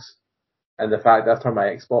Xbox, and the fact that I've turned my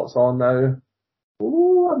Xbox on now,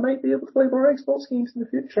 ooh, I might be able to play more Xbox games in the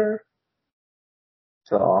future.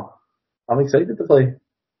 So, I'm excited to play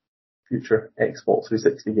future Xbox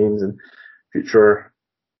 360 games and future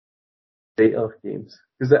beta games.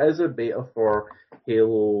 Because there is a beta for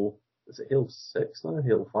Halo, is it Halo 6 now?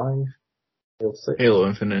 Halo 5? Halo 6? Halo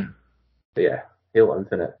Infinite. Yeah, Halo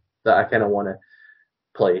Infinite. That I kind of want to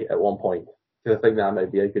play at one point. Because I think that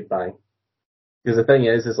might be a good buy. Because the thing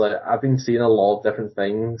is like, I've been seeing a lot of different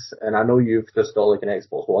things, and I know you've just got like an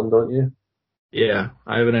Xbox One, don't you? Yeah,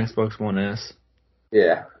 I have an Xbox One S.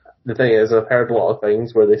 Yeah. The thing is, I've heard a lot of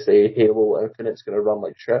things where they say Halo Infinite's going to run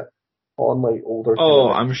like shit on like older. Oh,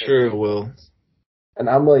 I'm sure it will. And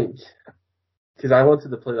I'm like, because I wanted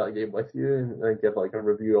to play that game with you and give like a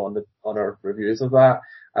review on our reviews of that.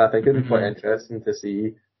 And I think it'd be quite interesting to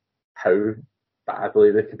see how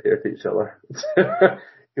badly they compare to each other.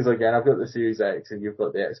 Because again, I've got the Series X and you've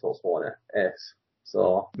got the Xbox One S.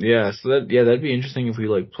 So yeah, that'd be interesting if we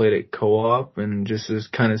like played it co-op and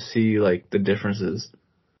just kind of see like the differences.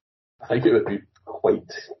 I think it would be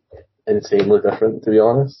quite insanely different, to be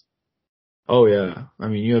honest. Oh yeah, I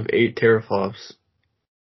mean you have 8 teraflops.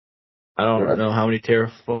 I don't know how many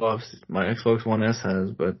teraflops my Xbox One S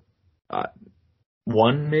has, but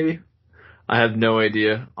 1 maybe? I have no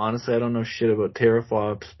idea. Honestly, I don't know shit about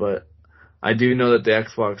teraflops, but I do know that the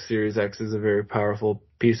Xbox Series X is a very powerful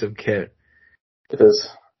piece of kit. It is.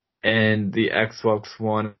 And the Xbox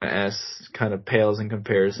One S kind of pales in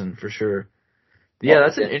comparison, for sure. Yeah,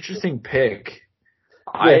 that's an interesting pick.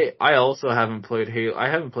 Yeah. I also haven't played Halo. I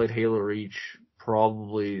haven't played Halo Reach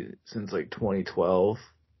probably since like 2012.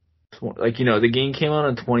 Like, you know, the game came out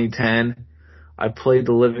in 2010. I played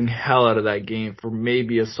the living hell out of that game for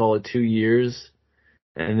maybe a solid 2 years,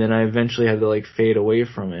 and then I eventually had to like fade away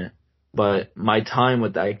from it. But my time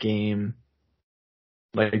with that game,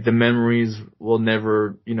 like the memories will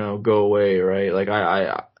never, you know, go away, right? Like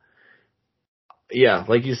yeah,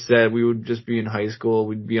 like you said, we would just be in high school.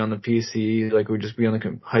 We'd be on the PC, like we'd just be on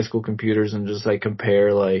the high school computers and just like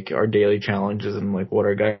compare like our daily challenges and like what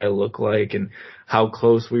our guy looked like and how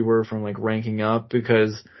close we were from like ranking up.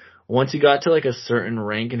 Because once you got to like a certain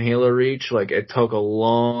rank in Halo Reach, like it took a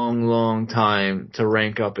long, long time to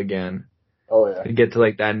rank up again. Oh yeah. To get to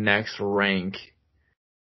like that next rank.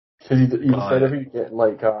 Because you said if you get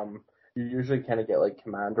like you usually kind of get like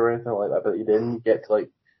commander or anything like that, but you didn't get to like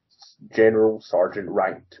General Sergeant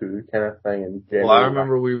rank 2 kind of thing. And well, I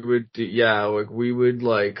remember we would we would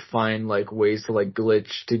like find like ways to like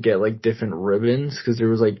glitch to get like different ribbons, because there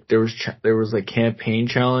was like campaign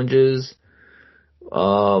challenges,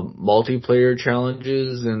 multiplayer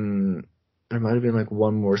challenges, and there might have been like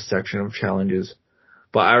one more section of challenges.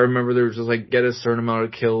 But I remember there was just like get a certain amount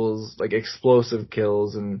of kills, like explosive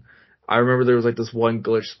kills, and I remember there was like this one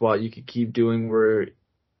glitch spot you could keep doing where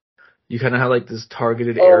you kind of had like this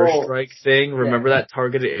targeted airstrike thing. Remember that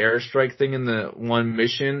targeted airstrike thing in the one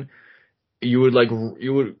mission? You would like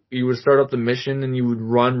you would start up the mission and you would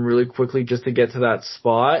run really quickly just to get to that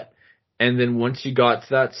spot, and then once you got to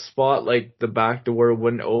that spot, like the back door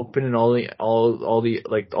wouldn't open and all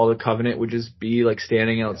the Covenant would just be like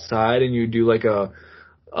standing outside, and you do like a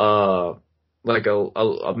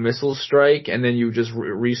missile strike, and then you just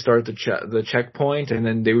restart the checkpoint, and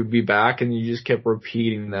then they would be back, and you just kept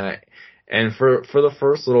repeating that. And for the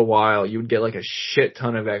first little while, you would get like a shit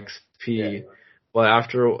ton of XP, but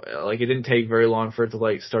after like it didn't take very long for it to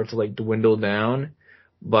like start to like dwindle down.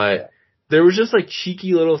 But there was just like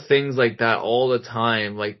cheeky little things like that all the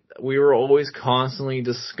time. Like we were always constantly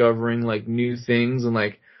discovering like new things, and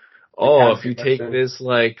like, oh, if you take this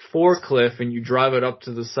like forklift and you drive it up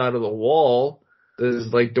to the side of the wall,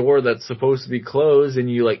 there's like door that's supposed to be closed, and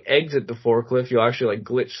you like exit the forklift, you'll actually like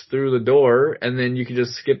glitch through the door, and then you can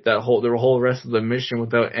just skip the whole rest of the mission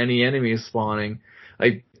without any enemies spawning.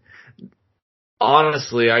 Like,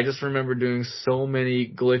 honestly, I just remember doing so many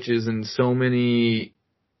glitches and so many,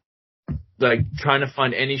 like, trying to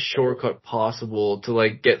find any shortcut possible to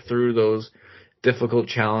like get through those difficult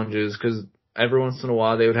challenges, because every once in a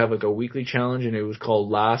while they would have like a weekly challenge, and it was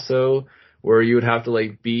called Lasso, where you would have to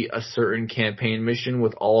like beat a certain campaign mission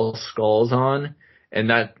with all skulls on, and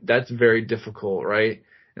that's very difficult, right?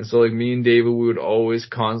 And so like me and David, we would always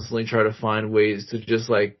constantly try to find ways to just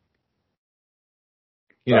like,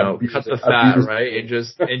 cut the fat, right? And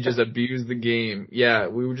just abuse the game. Yeah,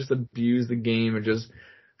 we would just abuse the game and just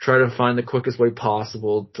try to find the quickest way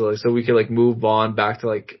possible to like, so we could like move on back to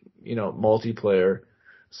like, multiplayer.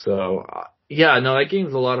 So yeah, no, that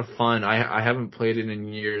game's a lot of fun. I haven't played it in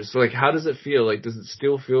years. So like, how does it feel? Like, does it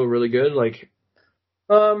still feel really good? Like,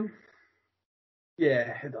 Um,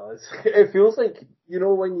 yeah, it does. It feels like,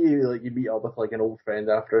 when you meet up with like an old friend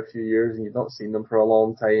after a few years and you've not seen them for a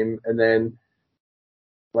long time, and then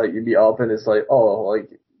like you meet up and it's like, oh, like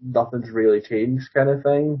nothing's really changed kind of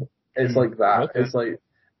thing. It's like that. okay.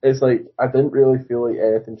 It's like I didn't really feel like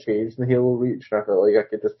anything changed in Halo Reach, and I felt like I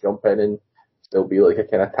could just jump in and still be like a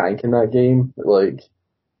kind of tank in that game. Like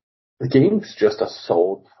the game's just a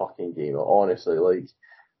solid fucking game, honestly. Like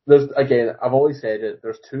I've always said it.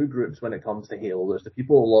 There's two groups when it comes to Halo. There's the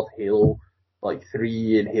people who love Halo like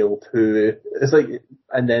 3 and Halo 2. It's like,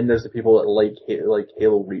 and then there's the people that like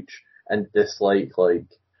Halo Reach and dislike like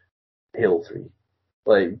Halo 3.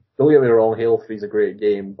 Like, don't get me wrong, Halo 3 is a great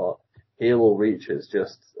game, but Halo Reach is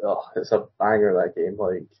just, it's a banger, that game.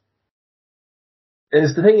 Like,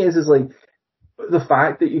 and the thing is like, the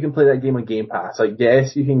fact that you can play that game on Game Pass, like,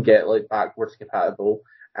 yes, you can get like backwards compatible,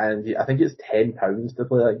 and I think it's £10 to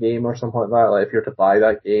play that game or something like that. Like, if you're to buy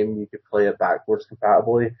that game, you could play it backwards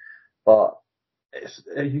compatibly. But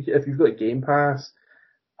if you've got Game Pass,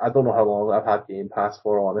 I don't know how long I've had Game Pass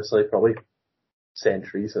for, honestly, probably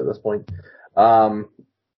centuries at this point. The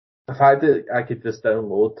fact that I could just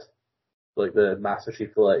download like the Master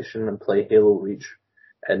Chief Collection and play Halo Reach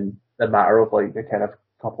in a matter of like a kind of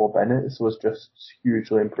couple of minutes was just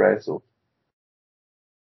hugely impressive.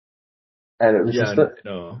 And it was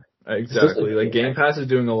exactly. Like Game Pass is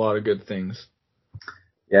doing a lot of good things.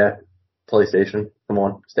 Yeah, PlayStation, come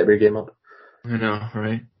on, step your game up. I know,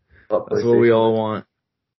 right? That's what we all want.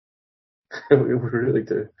 We really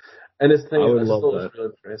do. And it's the thing, I would love that.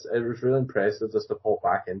 It was really impressive just to pop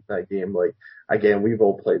back into that game. Like, again, we've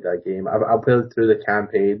all played that game. I played through the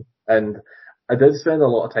campaign, and I did spend a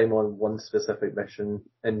lot of time on one specific mission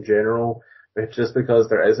in general, but just because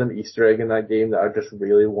there is an Easter egg in that game that I just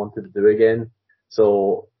really wanted to do again.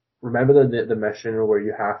 So, remember the mission where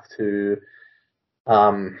you have to,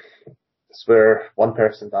 it's where one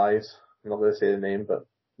person dies. I'm not going to say the name, but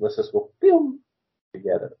let's just go, boom, you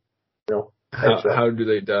get it. How do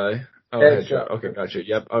they die? Oh, headshot. Okay, gotcha.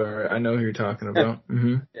 Yep. All right. I know who you're talking about.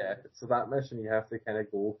 Mm-hmm. Yeah. So that mission, you have to kind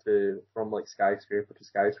of go from like skyscraper to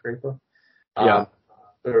skyscraper. Yeah.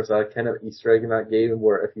 There's a kind of Easter egg in that game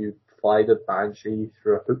where if you fly the Banshee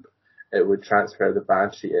through a hoop, it would transfer the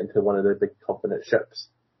Banshee into one of the big Covenant ships.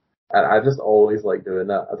 And I just always like doing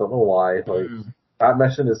that. I don't know why. Like, that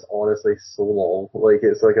mission is honestly so long. Like,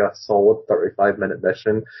 it's like a solid 35-minute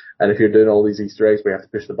mission. And if you're doing all these Easter eggs where you have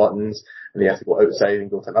to push the buttons, and you have to go outside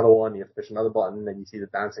and go to another one, you have to push another button, then you see the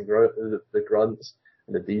dancing the grunts,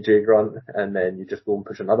 and the DJ grunt, and then you just go and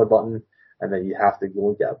push another button, and then you have to go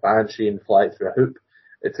and get a Banshee and fly it through a hoop.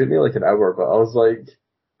 It took me like an hour, but I was like,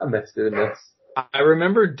 I miss doing this. I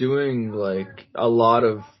remember doing like a lot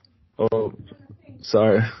of,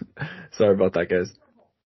 sorry about that, guys.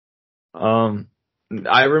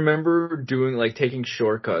 I remember doing like taking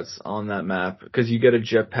shortcuts on that map because you get a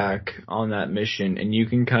jetpack on that mission, and you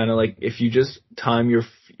can kind of like, if you just time your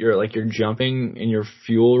jumping and your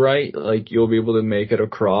fuel right, like you'll be able to make it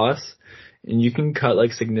across, and you can cut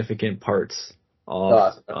like significant parts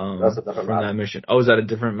off that's a different from map. that mission. Oh, is that a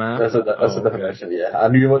different map? That's a different mission. Yeah, I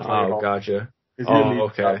knew what you were talking. Gotcha.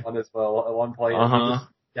 Okay. That one as well. At one point,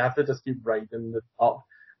 you have to just keep riding up,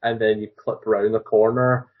 and then you clip around the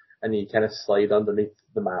corner, and you kind of slide underneath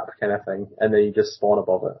the map kind of thing, and then you just spawn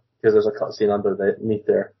above it, because there's a cutscene underneath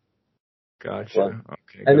there. Gotcha. So,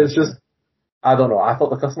 okay. And it's just, I don't know, I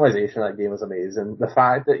thought the customization of that game was amazing. The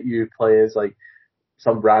fact that you play as like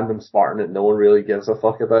some random Spartan that no one really gives a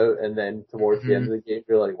fuck about, and then towards the end of the game,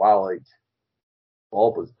 you're like, wow, like,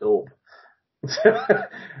 Bob was dope.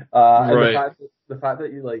 Right. The fact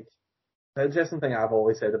that you like, the interesting thing I've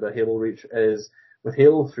always said about Halo Reach is, with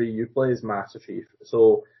Halo 3, you play as Master Chief,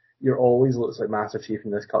 so you're always looks like Master Chief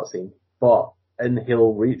in this cutscene. But in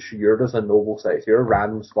Halo Reach, you're just a Noble 6. You're a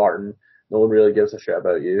random Spartan. No one really gives a shit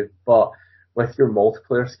about you. But with your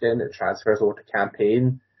multiplayer skin, it transfers over to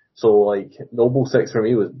campaign. So like, Noble 6 for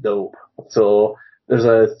me was dope. So there's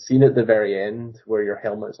a scene at the very end where your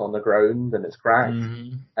helmet's on the ground and it's cracked.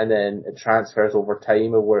 Mm-hmm. And then it transfers over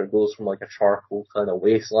time, of where it goes from like a charcoal kind of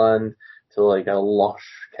wasteland to like a lush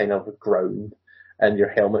kind of ground. and your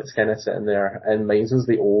helmet's kind of sitting there. And mine's was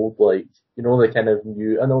the old, like, you know, the kind of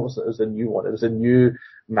new, I know it was a new one. It was a new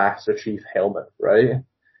Master Chief helmet, right?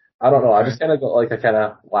 I don't know. I just kind of got like a kind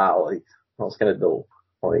of, wow, like, that was kind of dope.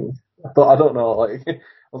 Like, I don't know, like, I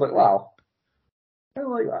was like, wow, I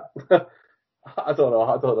like that. I don't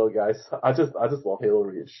know, guys. I just love Halo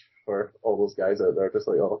Reach for all those guys out there. Just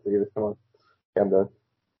like, oh, David, come on, calm down.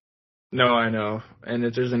 No, I know. And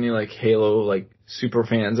if there's any like Halo like super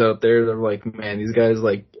fans out there, they're like, man, these guys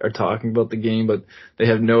like are talking about the game, but they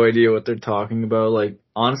have no idea what they're talking about. Like,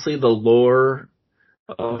 honestly, the lore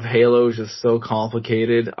of Halo is just so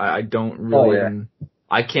complicated. I don't really even,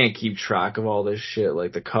 I can't keep track of all this shit,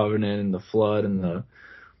 like the Covenant and the Flood and the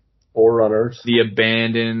Forerunners, the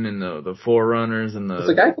Abandon and the Forerunners and the. Is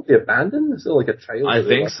the guy called the Abandon? Is it like a child? I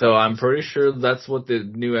think so. I'm pretty sure that's what the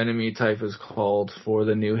new enemy type is called for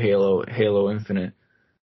the new Halo Infinite.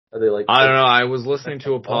 Are they like? I don't know. I was listening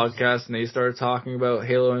to a podcast and they started talking about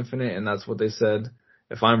Halo Infinite, and that's what they said.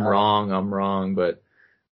 If I'm wrong, I'm wrong, but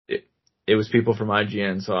it was people from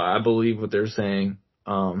IGN, so I believe what they're saying.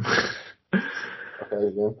 Okay,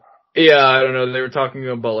 yeah. Yeah, I don't know. They were talking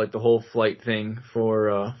about like the whole flight thing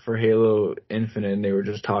for Halo Infinite, and they were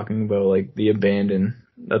just talking about like the Abandon.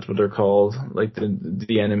 That's what they're called, like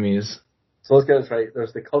the enemies. So let's get this right.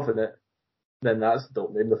 There's the Covenant, then that's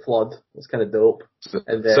dope. Then the Flood, that's kind of dope.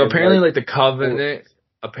 And then, so apparently, like the Covenant,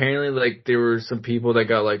 apparently like there were some people that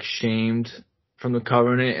got like shamed from the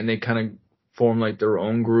Covenant, and they kind of formed like their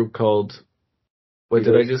own group called. What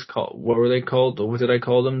did I just call? What were they called? What did I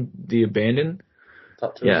call them? The Abandon.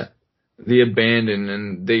 Yeah. The Abandon,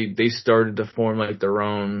 and they started to form like their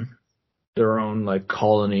own like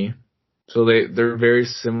colony. So they're very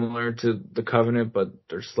similar to the Covenant, but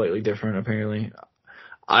they're slightly different apparently.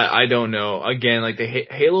 I don't know. Again, like the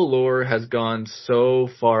Halo lore has gone so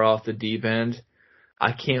far off the deep end.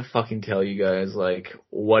 I can't fucking tell you guys like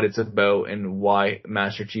what it's about and why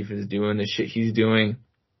Master Chief is doing the shit he's doing.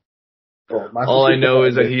 All I know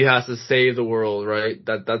is that he has to save the world, right?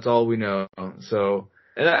 That's all we know. So.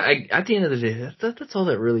 And at the end of the day, that's all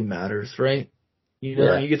that really matters, right? You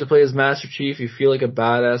know, you get to play as Master Chief, you feel like a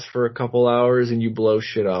badass for a couple hours, and you blow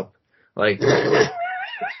shit up. Like,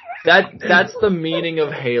 that's the meaning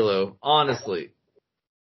of Halo, honestly.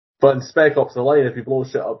 But in Spec Ops The Line, if you blow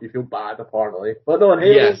shit up, you feel bad, apparently. But no, in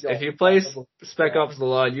Halo... Yes, if you play Spec Ops The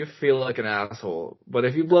Line, you feel like an asshole. But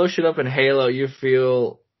if you blow shit up in Halo, you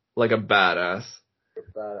feel like a badass.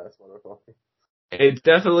 Badass motherfucker. It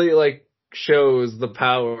definitely, like, shows the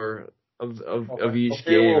power of each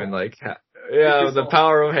game and like the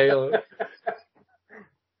power of Halo.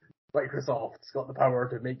 Microsoft's got the power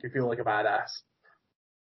to make you feel like a badass.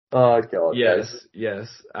 Oh god.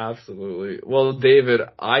 Yes, absolutely. Well, David,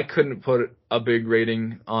 I couldn't put a big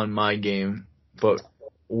rating on my game, but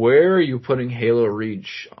where are you putting Halo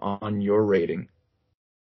Reach on your rating?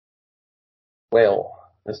 Well,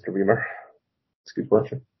 Mr. Beamer, it's a good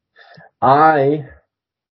question.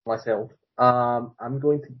 Myself, I'm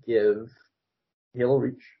going to give Halo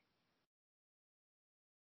Reach.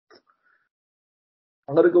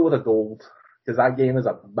 I'm going to go with a gold, because that game is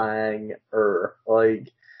a banger. Like,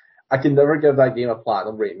 I can never give that game a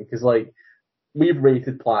platinum rating, because, like, we've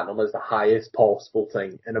rated platinum as the highest possible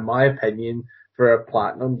thing, and in my opinion, for a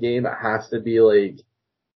platinum game, it has to be, like,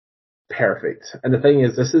 perfect. And the thing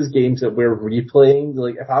is, this is games that we're replaying.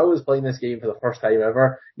 Like, if I was playing this game for the first time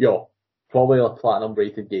ever, probably a platinum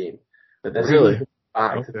rated game. But this is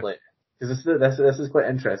back to play it. Because this is quite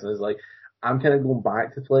interesting. It's like, I'm kind of going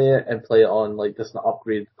back to play it and play it on like this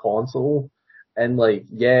upgraded console. And like,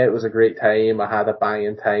 yeah, it was a great time. I had a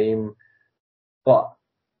banging time. But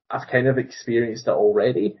I've kind of experienced it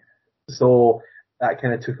already. So that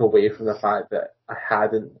kind of took away from the fact that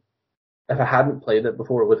if I hadn't played it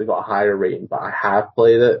before, it would have got a higher rating. But I have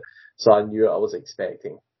played it, so I knew what I was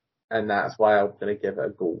expecting. And that's why I'm going to give it a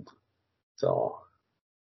gold. So...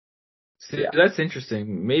 See, that's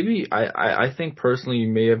interesting. Maybe I think personally you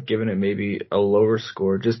may have given it maybe a lower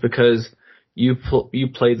score just because you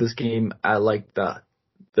played this game at like the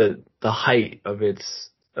height of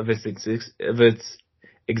its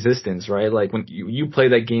existence, right? Like when you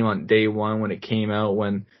played that game on day one when it came out,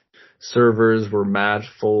 when servers were mad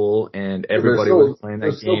full and everybody was playing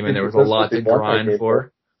that game and there was a lot to grind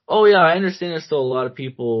for. Oh yeah, I understand there's still a lot of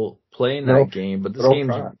people playing that game, but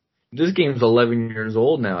this game's 11 years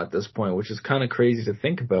old now at this point, which is kind of crazy to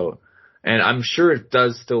think about. And I'm sure it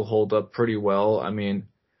does still hold up pretty well. I mean,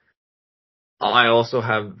 I also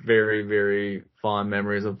have very, very fond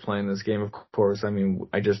memories of playing this game, of course. I mean,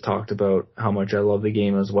 I just talked about how much I love the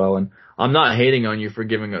game as well. And I'm not hating on you for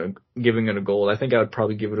giving it a gold. I think I would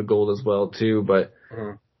probably give it a gold as well, too. But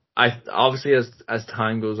obviously as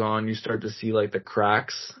time goes on, you start to see like the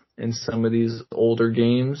cracks in some of these older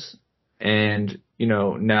games, and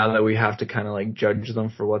now that we have to kind of like judge them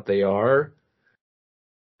for what they are,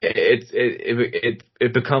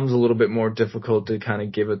 it becomes a little bit more difficult to kind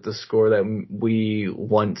of give it the score that we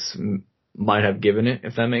once might have given it,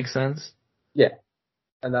 if that makes sense. Yeah,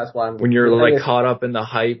 and that's why when you're like caught up in the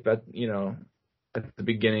hype at the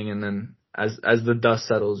beginning, and then as the dust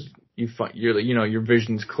settles, your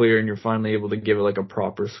vision's clear and you're finally able to give it like a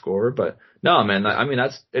proper score. But no, man, I mean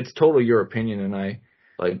it's totally your opinion, and I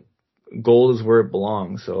like gold is where it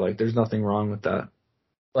belongs. So like there's nothing wrong with that.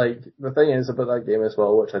 Like, the thing is about that game as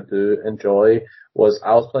well, which I do enjoy, was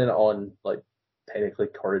I was playing it on, like, technically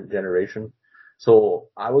current generation. So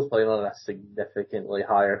I was playing on a significantly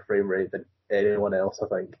higher frame rate than anyone else, I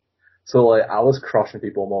think. So, like, I was crushing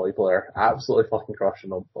people in multiplayer. Absolutely fucking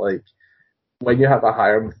crushing them. Like, when you have a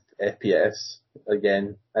higher FPS,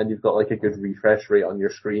 again, and you've got, like, a good refresh rate on your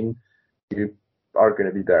screen, you are going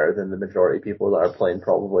to be better than the majority of people that are playing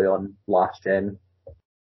probably on last gen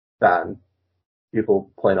than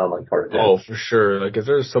people playing on like current gen. Oh, for sure. Like if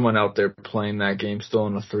there's someone out there playing that game still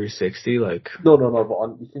on a 360, like no,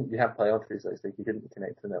 but you can't play on 360. You couldn't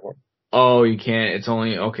connect to the network. Oh, you can't. It's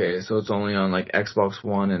only okay. So it's only on like Xbox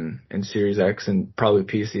One and Series X and probably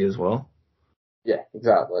PC as well. Yeah,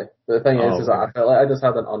 exactly. The thing is that I feel like I just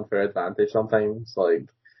had an unfair advantage sometimes. Like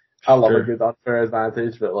I love a good unfair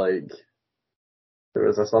advantage, but like there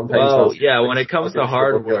was sometimes. Well, yeah, when it comes to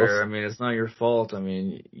hardware, I mean, it's not your fault. I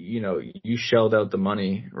mean, you shelled out the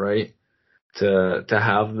money, right, to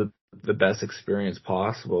have the best experience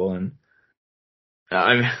possible, and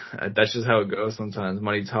I mean, that's just how it goes sometimes.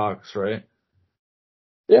 Money talks, right?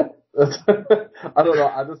 Yeah. I don't know.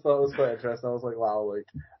 I just thought it was quite interesting. I was like, wow, like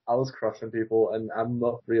I was crushing people, and I'm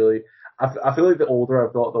not really. I feel like the older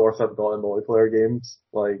I've got, the worse I've got in multiplayer games.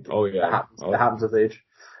 Like, oh yeah, it happens with age.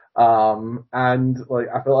 And like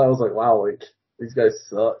I feel like I was like, wow, like these guys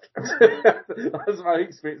suck. That's my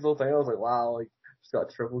experience the whole time. I was like, wow, like just got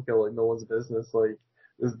a triple kill like no one's business. Like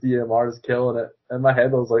this DMR is killing it. In my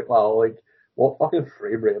head, I was like, wow, like what fucking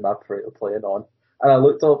frame rate am I playing on? And I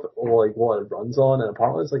looked up like what it runs on, and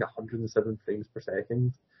apparently it's like 107 frames per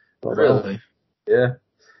second. Really? Yeah.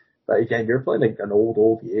 But again, you're playing like an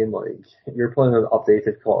old game. Like you're playing an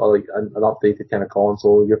updated, like an updated kind of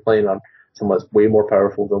console. You're playing on something that's way more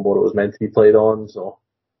powerful than what it was meant to be played on. So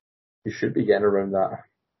you should be getting around that.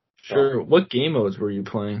 Sure. So, what game modes were you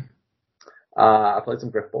playing? I played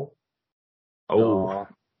some Griffball. Oh,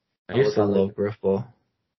 I used to love Griffball.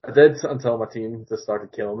 I did until my team just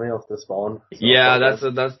started killing me off the spawn. So yeah,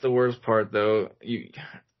 that's the worst part though.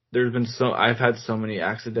 I've had so many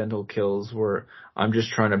accidental kills where I'm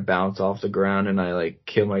just trying to bounce off the ground and I like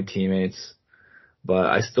kill my teammates. But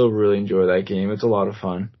I still really enjoy that game. It's a lot of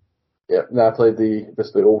fun. Yeah, no, I played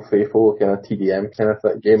the old faithful kind of TDM kind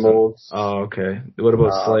of game modes. Oh, okay. What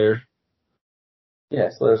about Slayer? Yeah,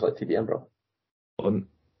 Slayer's like TDM, bro. Well,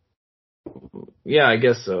 yeah, I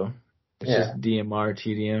guess so. It's just DMR,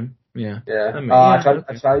 TDM. Yeah. Yeah.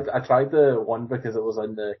 I tried the one because it was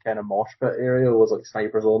in the kind of mosh pit area. It was like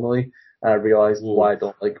snipers only, and I realized why I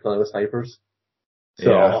don't like playing with snipers.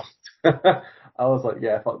 So I was like,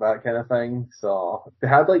 yeah, fuck that kind of thing. So they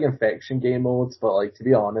had like infection game modes, but like to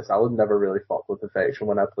be honest, I would never really fuck with infection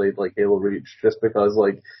when I played like Halo Reach, just because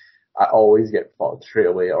like I always get fucked straight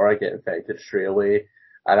away or I get infected straight away.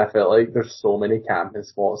 And I felt like there's so many camping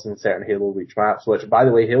spots in certain Halo Reach maps, which by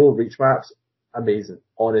the way, Halo Reach maps, amazing.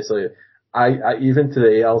 Honestly, I even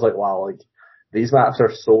today I was like, wow, like these maps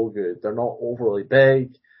are so good. They're not overly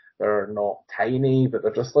big, they're not tiny, but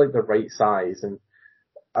they're just like the right size. And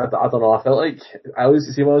I don't know. I felt like I always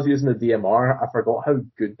see when I was using the DMR, I forgot how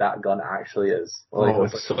good that gun actually is. Like,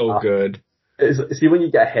 it's like, so good. See when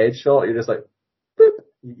you get a headshot, you're just like, boop.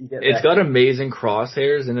 It's got amazing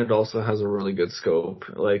crosshairs and it also has a really good scope.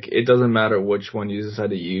 Like it doesn't matter which one you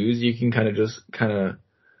decide to use, you can kind of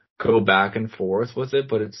go back and forth with it.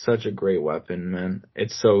 But it's such a great weapon, man.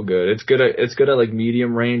 It's so good. It's good at like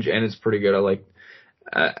medium range, and it's pretty good at like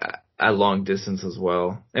at long distance as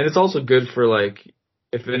well. And it's also good for like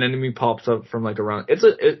if an enemy pops up from like around. It's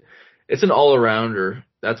an all arounder.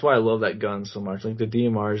 That's why I love that gun so much. Like the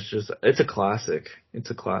DMR is it's a classic.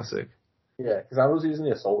 It's a classic. Yeah, because I was using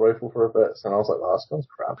the assault rifle for a bit, and I was like, "Oh, this gun's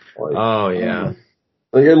crap." Like, oh yeah.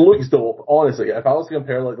 Like it looks dope. Honestly, if I was to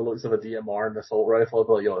compare like the looks of a DMR and the assault rifle, I'd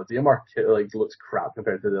be like, the DMR like looks crap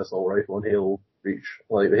compared to the assault rifle and Halo Reach.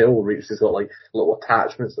 Like the Halo Reach has got like little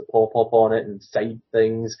attachments that pop up on it and side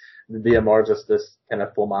things. The DMR just this kind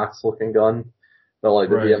of FLAMAX looking gun, but like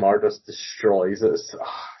the DMR just destroys it.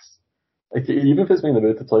 Like it even puts me in the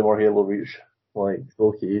mood to play more Halo Reach. like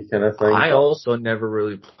low key kind of thing. I also never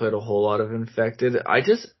really played a whole lot of Infected. I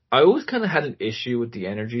always kind of had an issue with the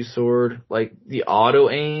energy sword. Like, the auto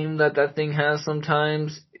aim that thing has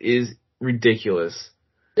sometimes is ridiculous.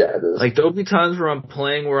 Yeah, it is. Like, there'll be times where I'm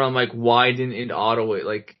playing where I'm like, why didn't it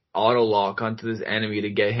auto lock onto this enemy to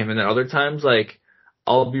get him? And then other times, like,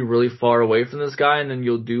 I'll be really far away from this guy and then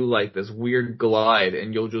you'll do like this weird glide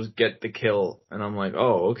and you'll just get the kill. And I'm like,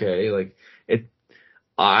 oh, okay. Like,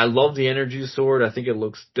 I love the energy sword. I think it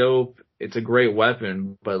looks dope. It's a great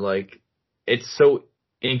weapon, but like, it's so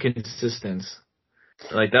inconsistent.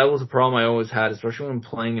 Like, that was a problem I always had, especially when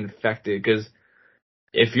playing Infected, because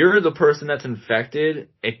if you're the person that's infected,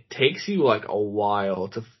 it takes you like a while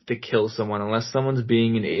to kill someone unless someone's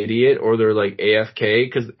being an idiot or they're like AFK.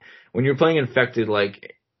 Because when you're playing Infected,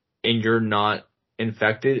 like, and you're not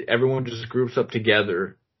infected, everyone just groups up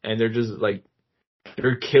together and they're just like,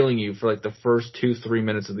 they're killing you for like the first 2-3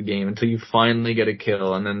 minutes of the game until you finally get a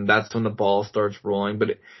kill, and then that's when the ball starts rolling.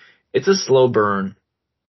 But it's a slow burn.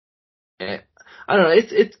 I don't know.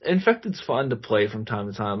 It's Infected's fun to play from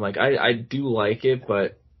time to time. Like, I do like it,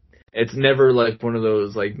 but it's never like one of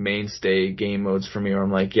those like mainstay game modes for me where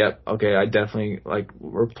I'm like, yep, okay, I definitely like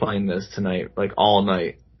we're playing this tonight, like all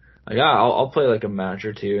night. Like, I'll play like a match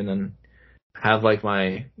or two and then have like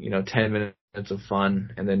my 10 minutes of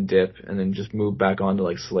fun and then dip and then just move back on to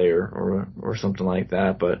like Slayer or something like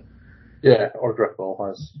that. But yeah, or Griffball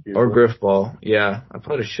has usually. Or Griffball. Yeah, I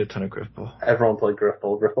played a shit ton of Griffball. Everyone played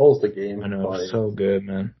Griffball. Griffball's the game. I know, it's so good,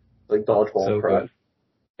 man. Like dodgeball so crap. Good.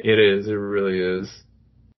 It is. It really is.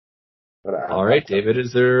 All right, David.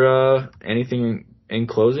 Is there anything in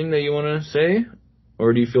closing that you want to say,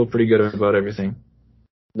 or do you feel pretty good about everything?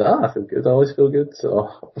 No, I feel good. I always feel good.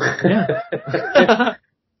 So yeah.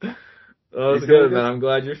 Oh, that's good, man. I'm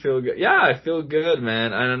glad you feel good. Yeah, I feel good,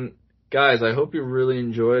 man. And guys, I hope you really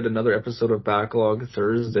enjoyed another episode of Backlog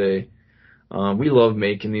Thursday. We love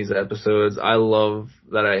making these episodes. I love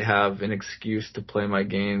that I have an excuse to play my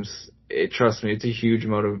games. Trust me, it's a huge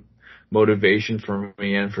motivation for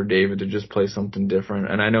me and for David to just play something different.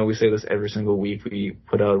 And I know we say this every single week we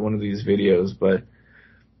put out one of these videos, but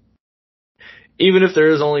even if there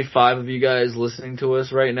is only 5 of you guys listening to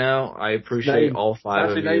us right now, I appreciate all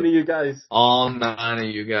 5 of you. 9 of you guys. All 9 of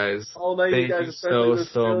you guys. All 9 of you guys. Thank you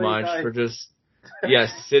so much for just,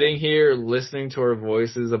 sitting here listening to our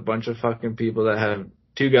voices, a bunch of fucking people that have,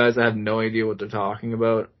 2 guys that have no idea what they're talking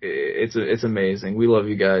about. It's amazing. We love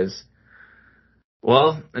you guys.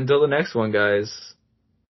 Well, until the next one, guys,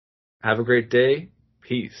 have a great day.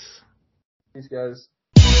 Peace. Peace, guys.